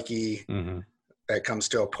spiky that comes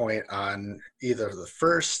to a point on either the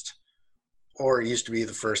first or it used to be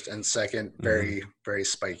the first and second, very, very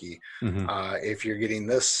spiky. If you're getting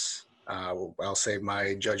this, I'll save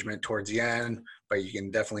my judgment towards the end, but you can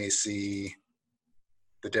definitely see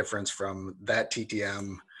the difference from that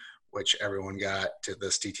TTM, which everyone got, to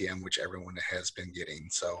this TTM, which everyone has been getting.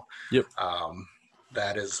 So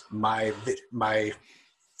that is my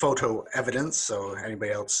photo evidence. So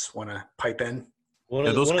anybody else want to pipe in? One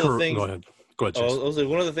of the things. Go ahead.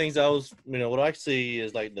 One of the things what I see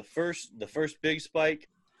is like the first big spike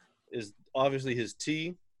is obviously his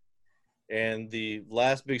T, and the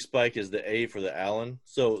last big spike is the A for the Allen.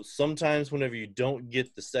 So sometimes whenever you don't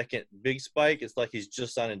get the second big spike, it's like he's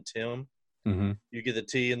just signing Tim. You get the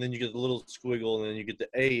T, and then you get the little squiggle, and then you get the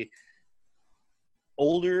A.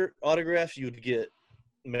 Older autographs, you would get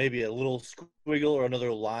maybe a little squiggle or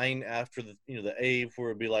another line after the A, where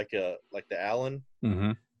it'd be like the Allen.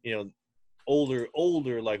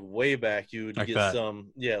 Older, like way back, you would like get that.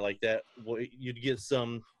 Some, like that. You'd get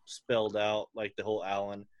some spelled out like the whole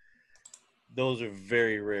Allen. Those are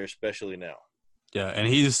very rare, especially now. Yeah, and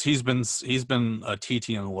he's been a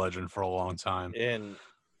TTM legend for a long time. And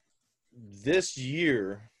this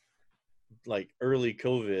year, like early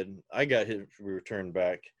COVID, I got his return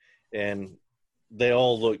back, and they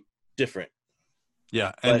all look different.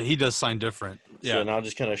 Yeah, and But- he does sign different. So, Yeah, and I'll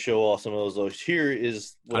just kind of show off some of those. Here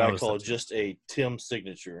is what I I noticed call that too. just a Tim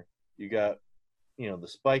signature. You got, the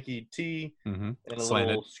spiky T mm-hmm. and a Slanted.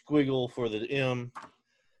 little squiggle for the M.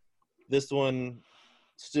 This one,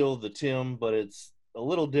 still the Tim, but it's a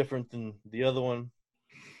little different than the other one.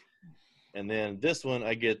 And then this one,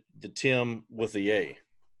 I get the Tim with the A.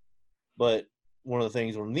 But one of the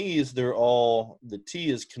things on these, they're all, the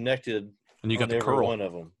T is connected And you got on the every curl. one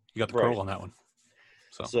of them. You got the Right. curl on that one.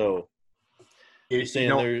 So you're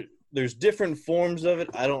saying there's different forms of it.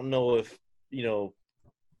 I don't know if,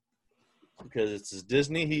 because it's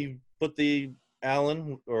Disney, he put the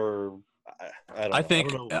Allen, or I don't know.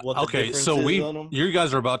 think I don't know what the okay, difference so is on them. you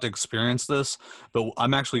guys are about to experience this, but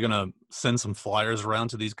I'm actually gonna send some flyers around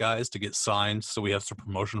to these guys to get signed. So we have some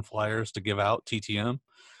promotion flyers to give out TTM,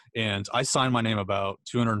 and I signed my name about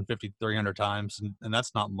 250, 300 times, and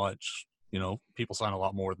that's not much. People sign a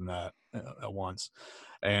lot more than that at once,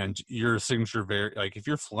 and your signature vary. Like if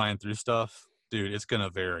you're flying through stuff, dude, it's gonna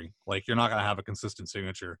vary. Like you're not gonna have a consistent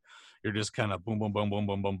signature. You're just kind of boom, boom, boom, boom,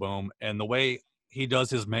 boom, boom, boom, and the way he does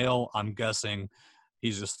his mail, I'm guessing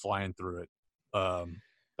he's just flying through it.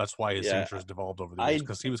 That's why his signature's devolved over the years,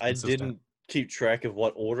 because he was consistent. I didn't keep track of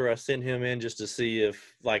what order I sent him in, just to see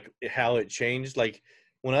if how it changed. Like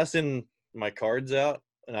when I send my cards out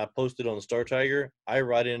and I post it on Star Tiger, I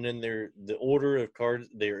write in there the order of cards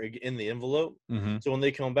they're in the envelope. Mm-hmm. So when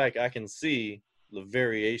they come back, I can see the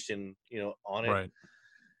variation, on it. Right.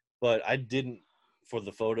 But I didn't for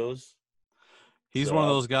the photos. He's So one of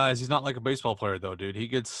those guys. He's not like a baseball player, though, dude. He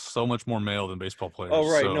gets so much more mail than baseball players. Oh,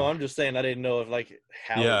 right. So, No, I'm just saying I didn't know if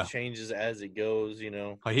how Yeah. it changes as it goes,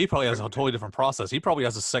 like, he probably has a totally different process. He probably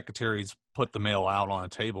has his secretaries put the mail out on a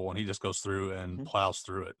table, and he just goes through and plows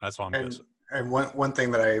through it. That's what I'm guessing. And one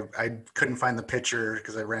thing that I couldn't find the picture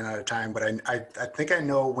because I ran out of time, but I think I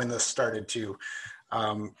know when this started too.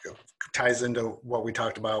 Ties into what we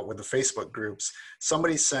talked about with the Facebook groups.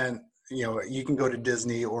 Somebody sent, you can go to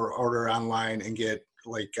Disney or order online and get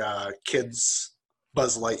kids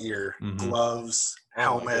Buzz Lightyear gloves,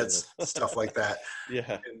 helmets, stuff like that.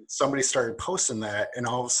 Yeah. And somebody started posting that, and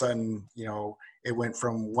all of a sudden, it went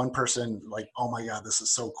from one person like, "Oh my God, this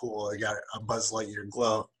is so cool! I got a Buzz Lightyear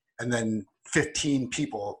glove," and then 15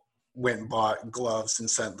 people went and bought gloves and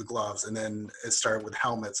sent the gloves, and then it started with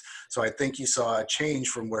helmets. So I think you saw a change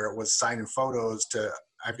from where it was signing photos to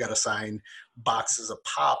I've got to sign boxes of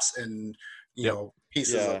pops and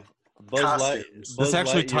pieces of costumes. This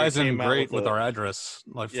actually Lightyear ties in came out great with our address,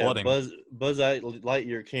 flooding. Buzz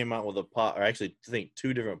Lightyear came out with a pop, or actually I think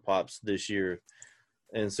 2 different pops this year.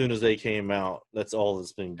 And as soon as they came out, that's all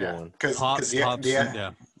that's been going. Because the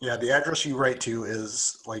address you write to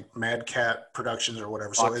is like Mad Cat Productions or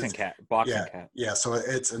whatever. Boxing Cat. Yeah, so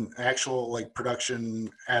it's an actual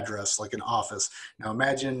production address, like an office. Now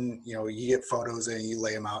imagine, you get photos and you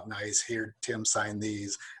lay them out nice. Here, Tim signed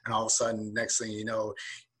these, and all of a sudden, next thing you know,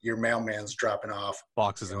 your mailman's dropping off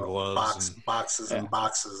boxes and gloves, boxes and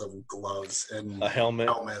boxes of gloves and a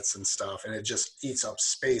helmets and stuff, and it just eats up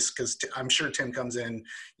space because I'm sure Tim comes in,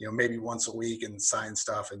 maybe once a week and signs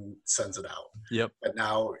stuff and sends it out. Yep. But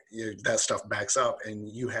now that stuff backs up, and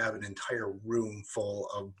you have an entire room full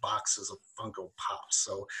of boxes of Funko Pops.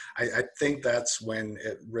 So I think that's when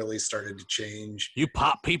it really started to change. You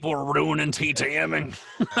pop people are ruining TTMing.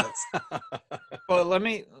 Well,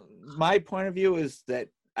 my point of view is that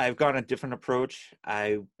I've gone a different approach.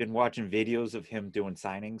 I've been watching videos of him doing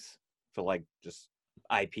signings for just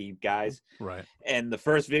IP guys. Right. And the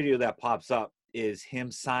first video that pops up is him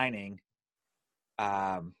signing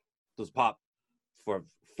those pop for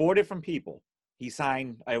 4 different people. He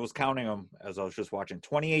signed, I was counting them as I was just watching,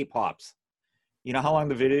 28 pops. You know how long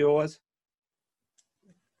the video was?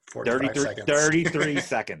 33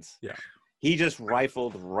 seconds. Yeah. He just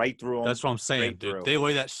rifled right through them. That's what I'm saying, dude. They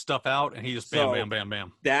lay that stuff out, and he just bam, bam, bam,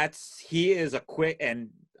 bam. He is a quick, and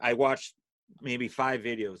I watched maybe 5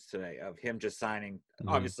 videos today of him just signing.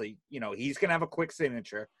 Obviously, he's going to have a quick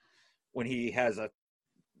signature when he has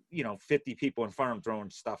 50 people in front of him throwing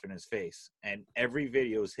stuff in his face. And every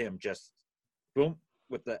video is him just boom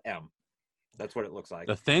with the M. That's what it looks like.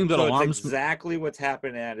 The thing that alarms it's exactly what's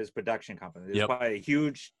happening at his production company. There's Yep. probably a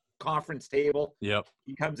huge conference table. Yep.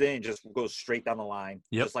 He comes in and just goes straight down the line.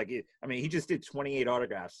 Yep. Just he just did 28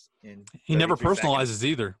 autographs in. He never 33 personalizes seconds.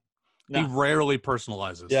 either. No. He rarely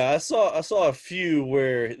personalizes. Yeah, I saw a few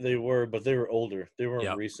where they were, but they were older. They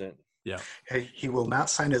weren't recent. Yeah. Hey, he will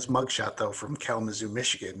not sign his mugshot though from Kalamazoo,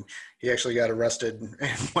 Michigan. He actually got arrested in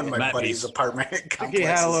one of my Matt buddy's Peace. apartment I think complexes. he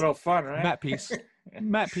had a little fun, right? Matt Peace.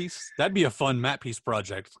 Matte piece. That'd be a fun matte piece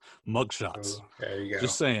project. Mugshots. Oh, there you go.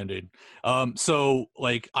 Just saying, dude. So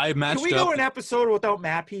like I matched Can we up. go an episode without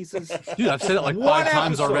matte pieces? Dude, I've said it like One 5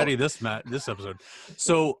 times episode. already this episode.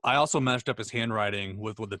 So I also matched up his handwriting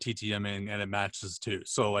with the TTMing, and it matches too.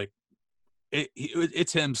 So like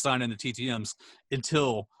it's him signing the TTMs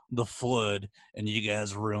until the flood, and you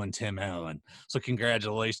guys ruined Tim Allen. So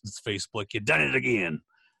congratulations, Facebook, you done it again.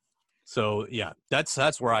 So yeah, that's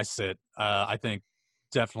where I sit. I think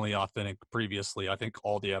definitely authentic. Previously, I think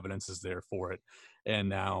all the evidence is there for it, and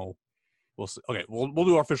now we'll see. Okay, we'll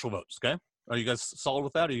do our official votes. Okay, are you guys solid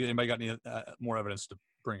with that? Or anybody got any more evidence to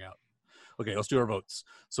bring out? Okay, let's do our votes.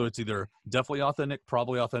 So it's either definitely authentic,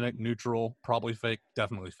 probably authentic, neutral, probably fake,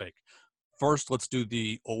 definitely fake. First, let's do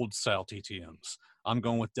the old style TTMs. I'm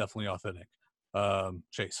going with definitely authentic.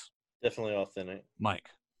 Chase. Definitely authentic. Mike.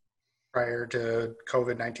 Prior to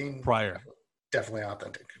COVID-19? Prior. Definitely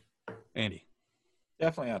authentic. Andy.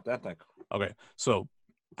 Definitely authentic. Okay, so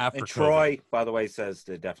after And COVID. Troy, by the way, says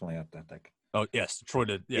they're definitely authentic. Oh, yes, Troy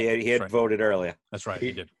did. Yeah, He had right. voted earlier. That's right,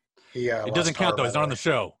 he did. It It doesn't count, though. He's not on the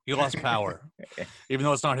show. He lost power. Even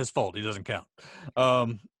though it's not his fault, he doesn't count.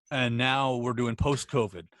 And now we're doing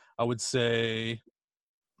post-COVID. I would say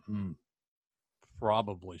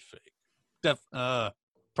probably fake.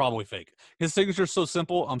 Probably fake. His signature's so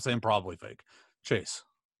simple, I'm saying probably fake. Chase.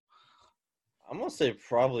 I'm gonna say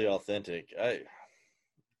probably authentic. I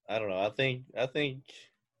don't know. I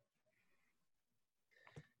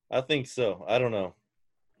think so. I don't know.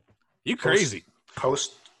 You crazy.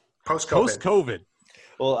 Post-COVID. Post-COVID.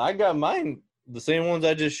 Well, I got mine the same ones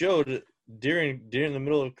I just showed during the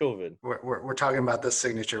middle of COVID. We're talking about this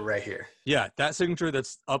signature right here. Yeah, that signature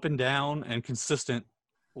that's up and down and consistent.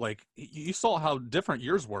 Like, you saw how different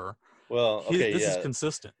yours were. Well, okay, This yeah. is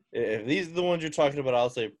consistent. If these are the ones you're talking about, I'll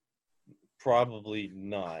say probably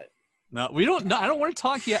not. No, we don't. No, I don't want to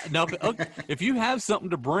talk yet. No, if you have something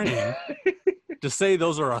to bring to say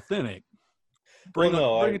those are authentic, bring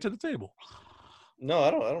it to the table. No, I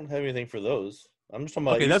don't have anything for those. I'm just talking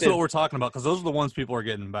about. Okay, that's what we're talking about, because those are the ones people are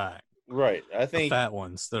getting back. Right. I The think fat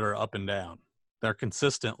ones that are up and down. They're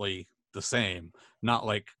consistently the same, not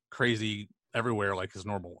like crazy everywhere like his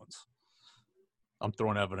normal ones. I'm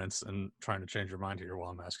throwing evidence and trying to change your mind here while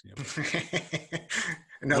I'm asking you.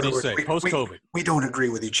 What do you say? Post-COVID. We don't agree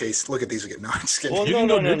with you, Chase. Look at these again. No, I'm just kidding. Well, You can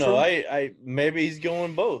go no. neutral. I maybe he's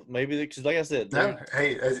going both. Maybe because, like I said, No,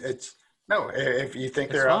 hey, it's no. If you think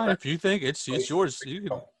It's they're fine. out If you think it's yours, you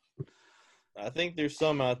can. I think there's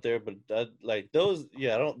some out there, but like those,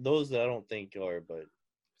 yeah, I don't think are. But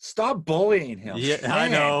Stop bullying him. Yeah, I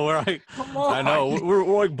Man, know. We're like, Come on. I know. We're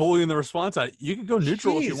like bullying the response out. You can go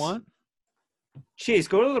neutral if you Jeez. want. Chase,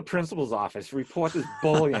 go to the principal's office. Report this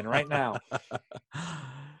bullying right now.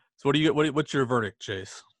 So what do you get? What's your verdict,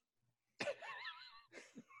 Chase?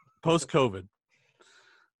 Post-COVID.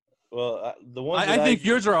 well, the ones I think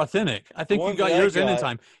yours are authentic. I think you ones got that I yours in got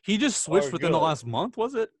time. He just switched are within the good. last month,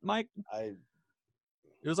 was it, Mike? I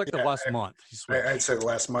It was like the Yeah, last month. He switched. I'd say the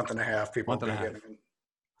last month and a half, people Month and have a been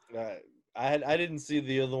half. getting. I didn't see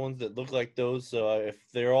the other ones that look like those. So if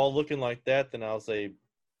they're all looking like that, then I'll say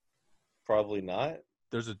probably not.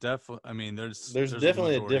 There's a there's definitely a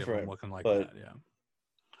majority of them different, looking like but- that. Yeah.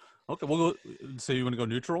 Okay, we'll go. So you want to go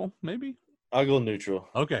neutral, maybe? I'll go neutral.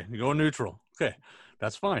 Okay, you go neutral. Okay,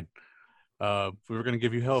 that's fine. We were going to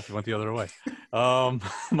give you hell if you went the other way.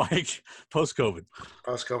 Mike, post-COVID.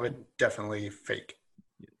 Post-COVID, definitely fake.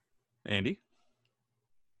 Andy?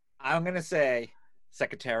 I'm going to say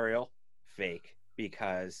secretarial fake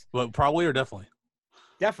because Well, probably or definitely?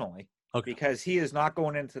 definitely Okay. because he is not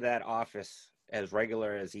going into that office as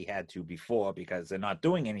regular as he had to before because they're not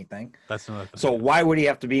doing anything. That's another thing. So why would he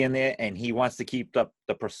have to be in there? And he wants to keep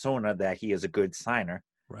the persona that he is a good signer.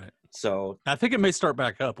 Right. So I think it may start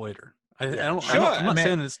back up later. I'm Sure, not I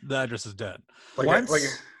saying the address is dead. once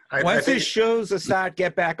I once think his shows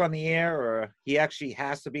get back on the air or he actually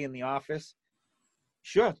has to be in the office,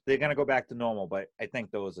 sure, they're going to go back to normal. But I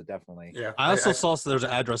think those are definitely. yeah. I also saw there's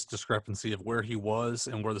an address discrepancy of where he was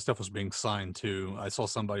and where the stuff was being signed to. I saw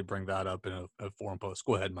somebody bring that up in a forum post.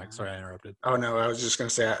 Go ahead, Mike. Sorry, I interrupted. Oh no, I was just going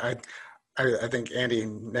to say I think Andy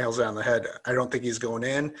nails it on the head. I don't think he's going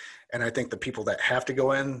in, and I think the people that have to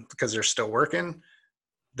go in because they're still working,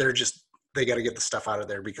 they got to get the stuff out of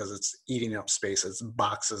there because it's eating up space. It's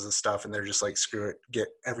boxes and stuff, and they're just like, screw it, get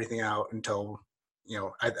everything out until.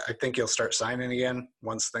 I think he'll start signing again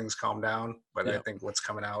once things calm down. But I think what's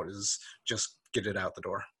coming out is just get it out the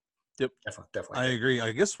door. Yep. Definitely. I agree.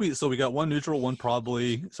 I guess we got one neutral, one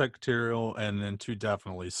probably secretarial, and then two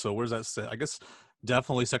definitely. So where's that sit? I guess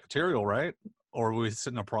definitely secretarial, right? Or are we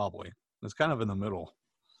sitting a probably? It's kind of in the middle.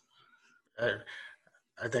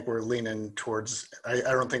 I think we're leaning towards. I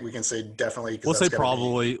don't think we can say definitely. We'll say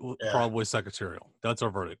probably secretarial. That's our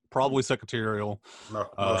verdict. Probably secretarial.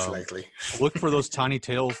 Most likely. Look for those tiny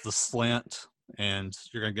tails, the slant, and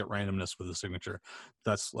you're gonna get randomness with the signature.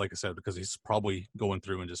 That's like I said, because he's probably going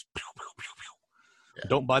through and just pew, pew, pew, pew. Yeah.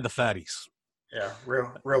 Don't buy the fatties. Yeah,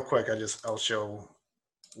 real quick. I'll show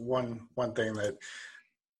one thing that,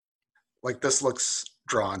 like, this looks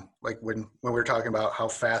drawn. Like when we were talking about how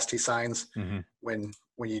fast he signs, when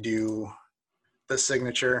you do this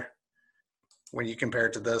signature, when you compare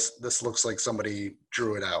it to this looks like somebody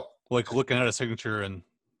drew it out. Like looking at a signature and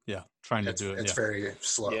trying to do it. It's very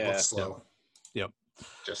slow. Yeah. Looks slow. Yep.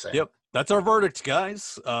 Just saying. Yep. That's our verdict,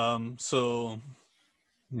 guys. So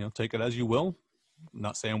take it as you will. I'm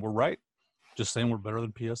not saying we're right. Just saying we're better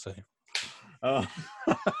than PSA.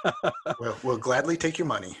 We'll gladly take your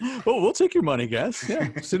money. Oh, we'll take your money, guys. Yeah,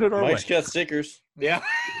 send it our Mike's way. got stickers. Yeah.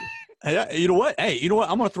 Hey, you know what?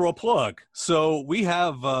 I'm gonna throw a plug. So we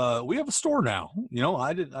have a store now.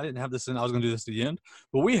 I didn't have this in. I was gonna do this at the end,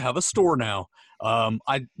 but we have a store now.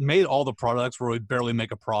 I made all the products where we barely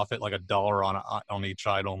make a profit, like $1 on each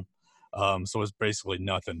item. So it's basically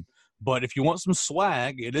nothing. But if you want some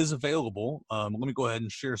swag, it is available. Let me go ahead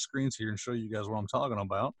and share screens here and show you guys what I'm talking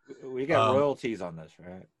about. We got royalties on this,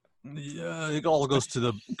 right? Yeah, it all goes to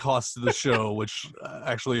the cost of the show, which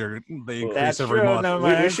actually they increase That's every true, month.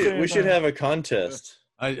 no, We should have a contest.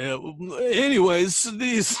 Anyways,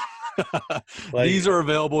 these these are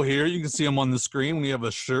available here. You can see them on the screen. We have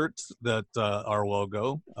a shirt that our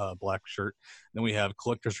logo, black shirt. Then we have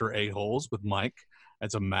Collectors for A-Holes with Mike.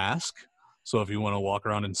 That's a mask. So if you want to walk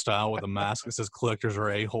around in style with a mask that says Collectors are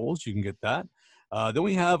A-Holes, you can get that. Then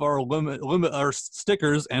we have our our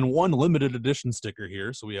stickers and one limited edition sticker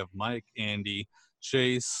here. So we have Mike, Andy,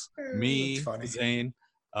 Chase, me, Zane,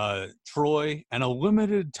 Troy, and a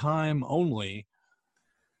limited time only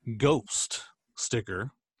ghost sticker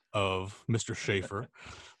of Mr. Schaefer.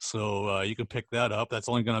 So you can pick that up. That's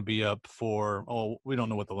only going to be up for, we don't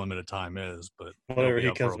know what the limited time is, but whenever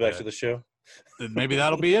he comes back to the show. Maybe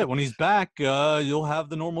that'll be it. When he's back, you'll have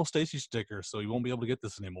the normal Stacy sticker, so you won't be able to get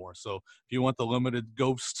this anymore. So if you want the limited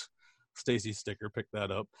ghost Stacy sticker, pick that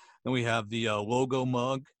up. Then we have the logo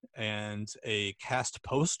mug and a cast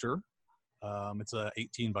poster. It's a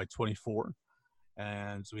 18 by 24.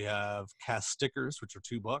 And we have cast stickers, which are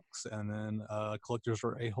 $2, and then Collectors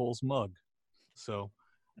for A-Holes mug. So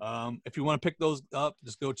if you want to pick those up,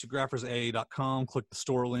 just go to graphersA.com, click the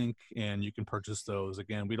store link, and you can purchase those.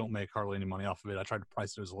 Again, we don't make hardly any money off of it. I tried to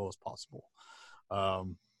price it as low as possible.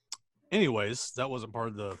 Anyways, that wasn't part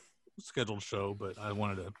of the scheduled show, but I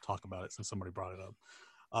wanted to talk about it since somebody brought it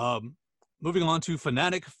up. Moving on to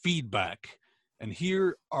Fanatic Feedback. And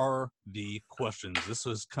here are the questions. This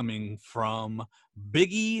was coming from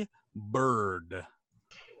Biggie Bird.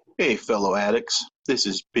 Hey, fellow addicts. This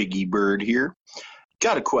is Biggie Bird here.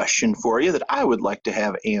 Got a question for you that I would like to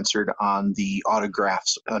have answered on the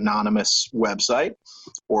Autographs Anonymous website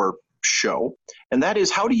or show, and that is,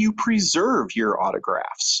 how do you preserve your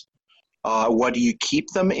autographs? What do you keep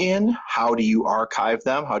them in? How do you archive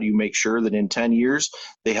them? How do you make sure that in 10 years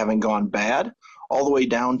they haven't gone bad? All the way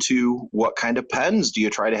down to what kind of pens do you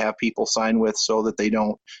try to have people sign with so that they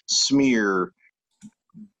don't smear,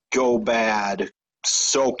 go bad,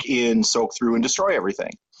 soak through, and destroy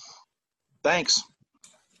everything? Thanks.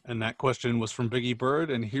 And that question was from Biggie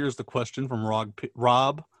Bird. And here's the question from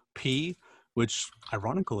Rob P., which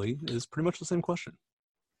ironically is pretty much the same question.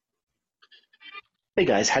 Hey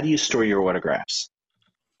guys, how do you store your autographs?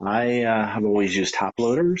 I have always used top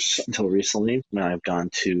loaders until recently when I've gone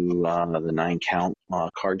to the 9-count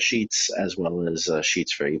card sheets as well as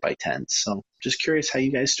sheets for 8x10s. So just curious how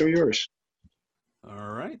you guys store yours. All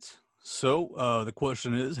right. So the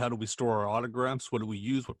question is, how do we store our autographs? What do we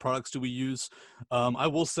use? What products do we use? I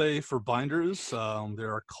will say for binders,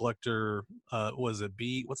 there are collector,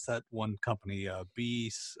 what's that one company?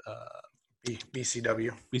 BCW.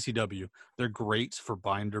 BCW. They're great for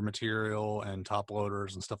binder material and top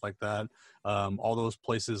loaders and stuff like that. All those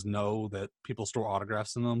places know that people store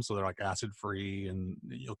autographs in them, so they're like acid free, and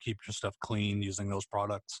you'll keep your stuff clean using those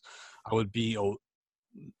products. I would be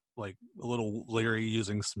like a little leery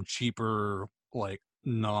using some cheaper, like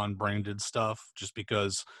non-branded stuff, just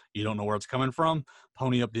because you don't know where it's coming from.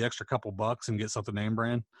 Pony up the extra couple bucks and get something name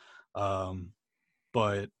brand.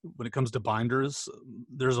 But when it comes to binders,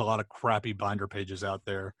 there's a lot of crappy binder pages out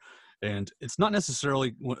there, and it's not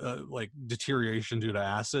necessarily like deterioration due to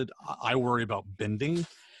acid. I worry about bending.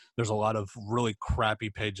 There's a lot of really crappy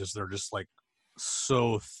pages that are just like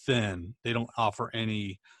so thin. They don't offer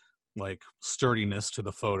any like sturdiness to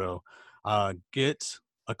the photo. Get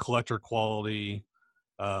a collector quality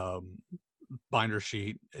binder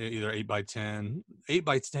sheet, either 8x10.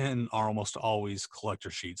 8x10 are almost always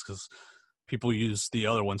collector sheets because people use the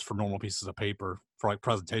other ones for normal pieces of paper for like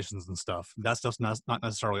presentations and stuff. That stuff's not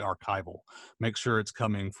necessarily archival. Make sure it's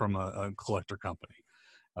coming from a collector company.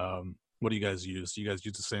 What do you guys use? Do you guys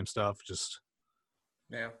use the same stuff? Just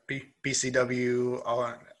Yeah, BCW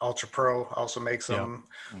Ultra Pro also makes them,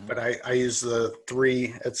 but I use the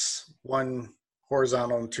 3. It's 1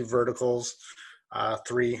 horizontal and 2 verticals,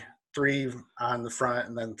 3 on the front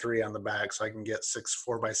and then 3 on the back, so I can get 6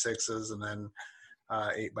 4x6s and then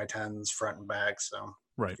 8x10s front and back. So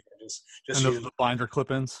right, just and use the binder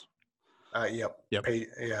clip-ins. Yep. Yep.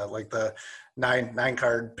 Yeah, like the nine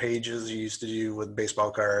card pages you used to do with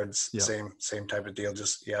baseball cards. Yep. Same type of deal.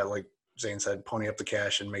 Just like Zane said, pony up the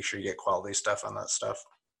cash and make sure you get quality stuff on that stuff.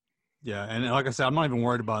 Yeah, and like I said, I'm not even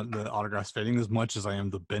worried about the autographs fading as much as I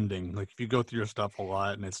am the bending. Like if you go through your stuff a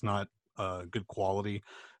lot and it's not good quality,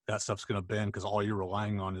 that stuff's going to bend because all you're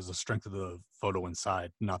relying on is the strength of the photo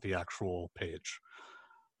inside, not the actual page.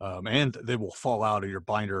 And they will fall out of your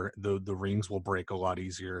binder. The rings will break a lot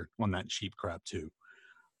easier on that cheap crap too.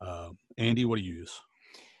 Andy, what do you use?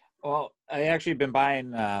 Well, I actually been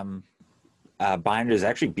buying binders.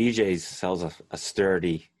 Actually, BJ's sells a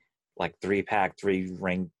sturdy, like 3-pack,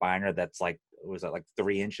 3-ring binder that's like, was that like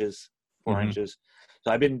 3 inches, 4 inches?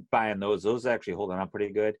 So I've been buying those. Those are actually holding up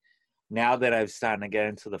pretty good. Now that I've started to get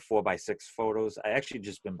into the 4x6 photos, I actually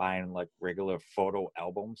just been buying like regular photo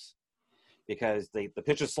albums because the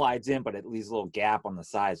picture slides in, but it leaves a little gap on the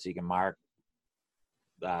side so you can mark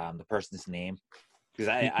the person's name. Because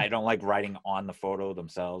I don't like writing on the photo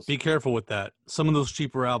themselves. Be careful with that. Some of those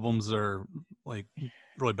cheaper albums are like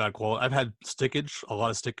really bad quality. I've had a lot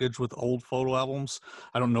of stickage with old photo albums.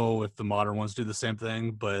 I don't know if the modern ones do the same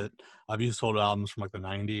thing, but I've used photo albums from like the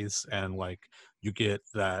 90s, and like you get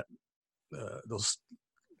that those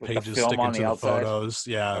pages sticking to the photos.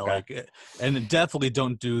 Yeah, okay. And definitely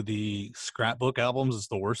don't do the scrapbook albums. It's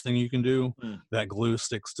the worst thing you can do. That glue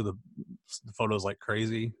sticks to the photos like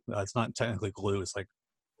crazy. It's not technically glue. It's like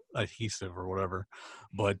adhesive or whatever.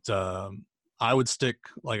 But I would stick,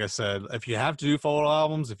 like I said, if you have to do photo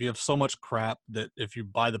albums, if you have so much crap that if you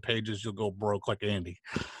buy the pages, you'll go broke like Andy,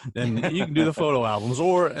 then you can do the photo albums.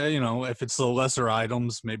 Or, if it's the lesser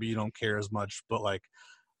items, maybe you don't care as much, but like,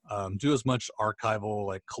 do as much archival,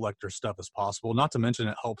 like collector stuff as possible. Not to mention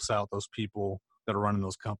it helps out those people that are running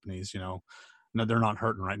those companies. No, they're not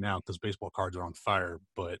hurting right now because baseball cards are on fire,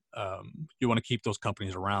 but you want to keep those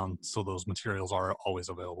companies around so those materials are always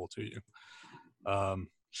available to you.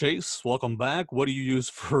 Chase, welcome back. What do you use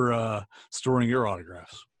for storing your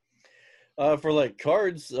autographs? For like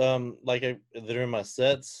cards, that are in my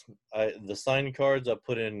sets, the signed cards I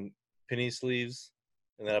put in penny sleeves,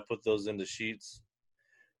 and then I put those into sheets.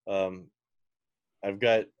 I've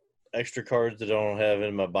got extra cards that I don't have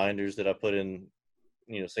in my binders that I put in,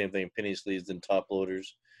 same thing, penny sleeves and top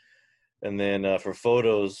loaders. And then for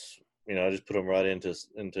photos, I just put them right into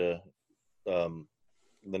the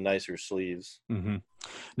nicer sleeves. Mm-hmm.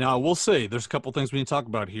 Now, I will say there's a couple things we need to talk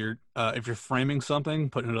about here. If you're framing something,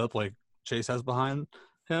 putting it up like Chase has behind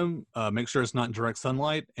him, make sure it's not in direct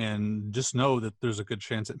sunlight, and just know that there's a good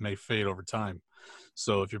chance it may fade over time.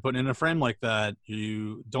 So if you're putting in a frame like that,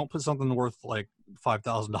 you don't put something worth like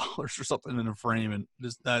 $5,000 or something in a frame, and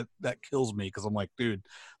just that kills me because I'm like, dude,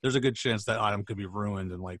 there's a good chance that item could be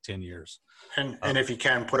ruined in like 10 years. And if you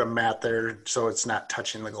can, put a mat there so it's not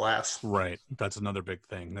touching the glass. Right. That's another big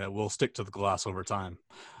thing that will stick to the glass over time.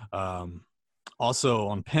 Also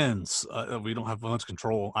on pens, we don't have much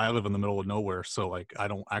control. I live in the middle of nowhere, so like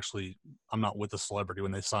I'm not with the celebrity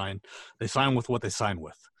when they sign. They sign with what they sign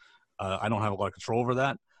with. I don't have a lot of control over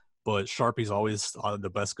that, but Sharpie's always the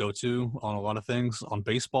best go-to on a lot of things. On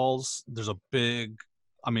baseballs, there's a big,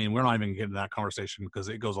 we're not even getting that conversation because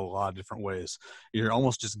it goes a lot of different ways. You're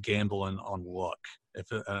almost just gambling on luck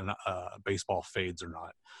if a baseball fades or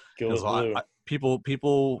not. Go with blue.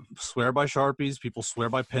 People swear by Sharpies, people swear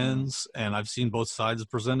by pens, and I've seen both sides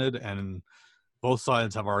presented, and both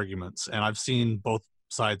sides have arguments, and I've seen both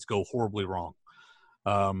sides go horribly wrong.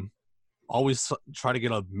 Always try to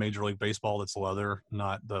get a Major League Baseball that's leather,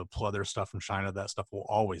 not the pleather stuff from China. That stuff will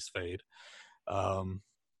always fade.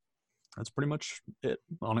 That's pretty much it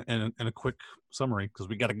in a quick summary because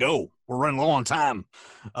we got to go. We're running low on time.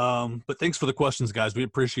 But thanks for the questions, guys. We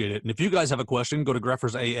appreciate it. And if you guys have a question, go to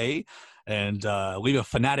Greffers AA and leave a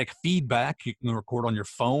Fanatic feedback. You can record on your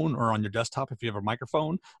phone or on your desktop if you have a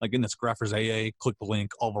microphone. Again, that's Greffers AA. Click the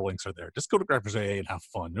link. All the links are there. Just go to Greffers AA and have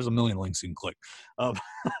fun. There's a million links you can click. All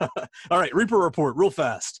right, Reaper Report real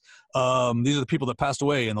fast. These are the people that passed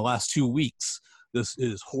away in the last 2 weeks. This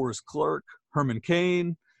is Horace Clarke, Herman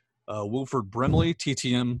Cain, Wilford Brimley,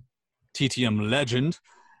 TTM legend,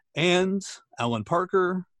 and Alan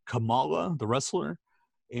Parker, Kamala, the wrestler,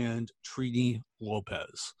 and Trini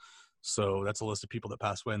Lopez. So that's a list of people that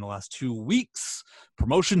passed away in the last 2 weeks.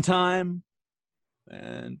 Promotion time.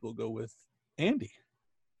 And we'll go with Andy.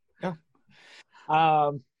 Yeah.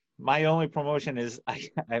 My only promotion is I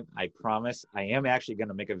promise I am actually going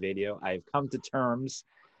to make a video. I've come to terms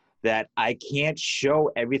that I can't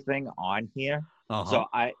show everything on here.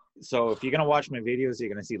 So if you're going to watch my videos, you're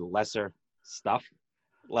going to see lesser stuff,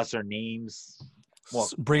 lesser names. Well,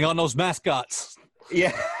 bring on those mascots.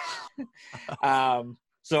 Yeah.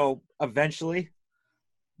 So eventually,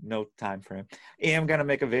 no time frame, I am going to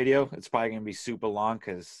make a video. It's probably going to be super long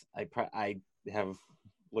because I have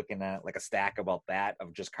looking at like a stack about that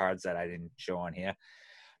of just cards that I didn't show on here,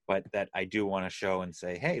 but that I do want to show and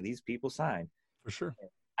say, hey, these people signed. For sure.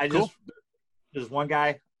 There's one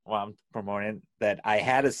guy I'm promoting that I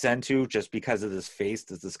had to send to just because of this face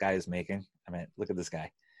that this guy is making. I mean, look at this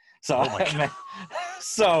guy. So,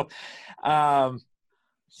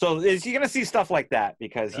 so you're going to see stuff like that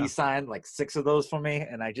because he signed like 6 of those for me,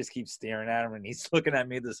 and I just keep staring at him, and he's looking at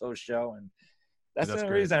me this whole show, and that's the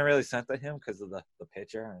only reason I really sent to him because of the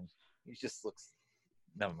picture, and he just looks.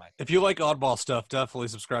 Never mind. If you like oddball stuff, definitely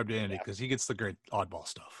subscribe to Andy because he gets the great oddball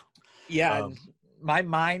stuff. Yeah, my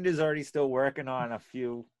mind is already still working on a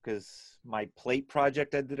few because my plate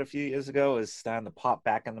project I did a few years ago is starting to pop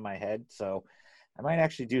back into my head, so I might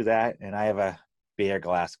actually do that. And I have a beer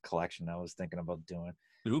glass collection I was thinking about doing.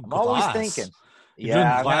 Ooh, I'm always thinking. You're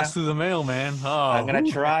doing glass through the mail, man. I'm going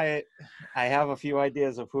to try it. I have a few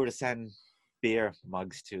ideas of who to send beer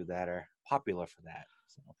mugs to that are popular for that.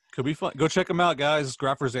 So. Could be fun. Go check him out, guys.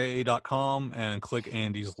 graphersaa.com and click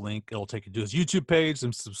Andy's link. It'll take you to his YouTube page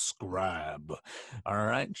and subscribe. All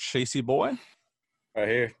right, Chasey boy. Right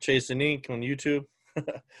here, Chasing Ink on YouTube.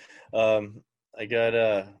 I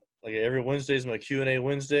got like every Wednesday is my Q&A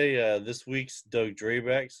Wednesday. This week's Doug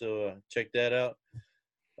Draback, so check that out.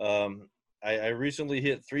 I recently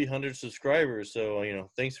hit 300 subscribers, so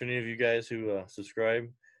thanks for any of you guys who subscribe.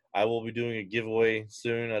 I will be doing a giveaway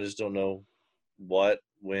soon. I just don't know what,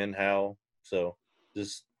 when, how. So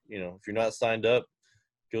just if you're not signed up,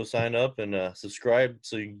 go sign up and subscribe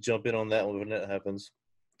so you can jump in on that when that happens.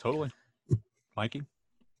 Totally. Mikey?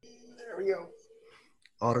 There we go.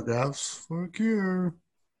 Autographs for a cure.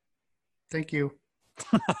 Thank you.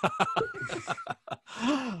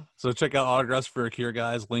 So check out Autographs for a Cure,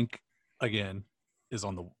 guys. Link, again, is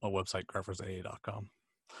on the website, graphersaa.com.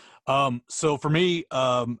 So for me,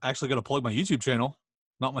 actually going to plug my YouTube channel.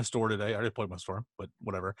 Not my store today. I already plugged my store, but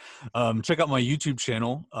whatever. Check out my YouTube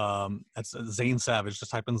channel. That's Zane Savage.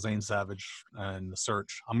 Just type in Zane Savage and the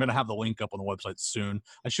search. I'm going to have the link up on the website soon.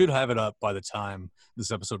 I should have it up by the time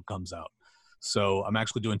this episode comes out. So I'm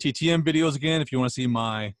actually doing TTM videos again. If you want to see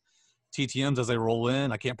my TTMs as they roll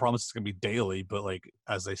in, I can't promise it's going to be daily, but like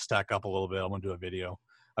as they stack up a little bit, I'm going to do a video.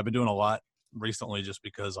 I've been doing a lot recently just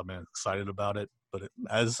because I've been excited about it. But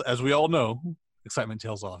as we all know, excitement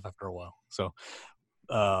tails off after a while. So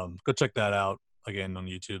go check that out again on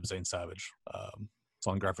YouTube, Zane Savage. It's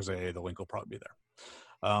on Graphers AA. The link will probably be there.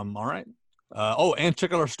 All right. And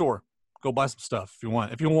check out our store. Go buy some stuff if you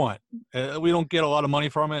want. We don't get a lot of money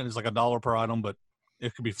from it. It's like $1 per item, but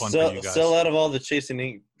it could be fun for you guys. Sell out of all the Chasing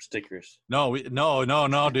Ink stickers. No,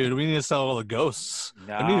 dude. We need to sell all the ghosts.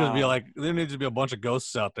 No. There needs to be a bunch of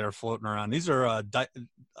ghosts out there floating around. These are, I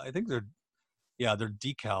think they're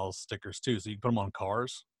decal stickers too. So you can put them on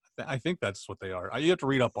cars. I think that's what they are. You have to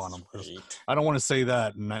read up on them. I don't want to say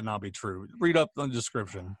that and that not be true. Read up on the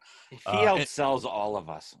description. He outsells all of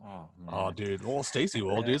us. Oh, dude. Well, Stacy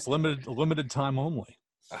will, dude. It's limited time only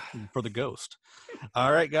for the ghost.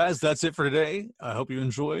 All right, guys. That's it for today. I hope you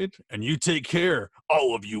enjoyed. And you take care,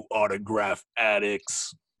 all of you autograph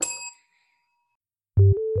addicts.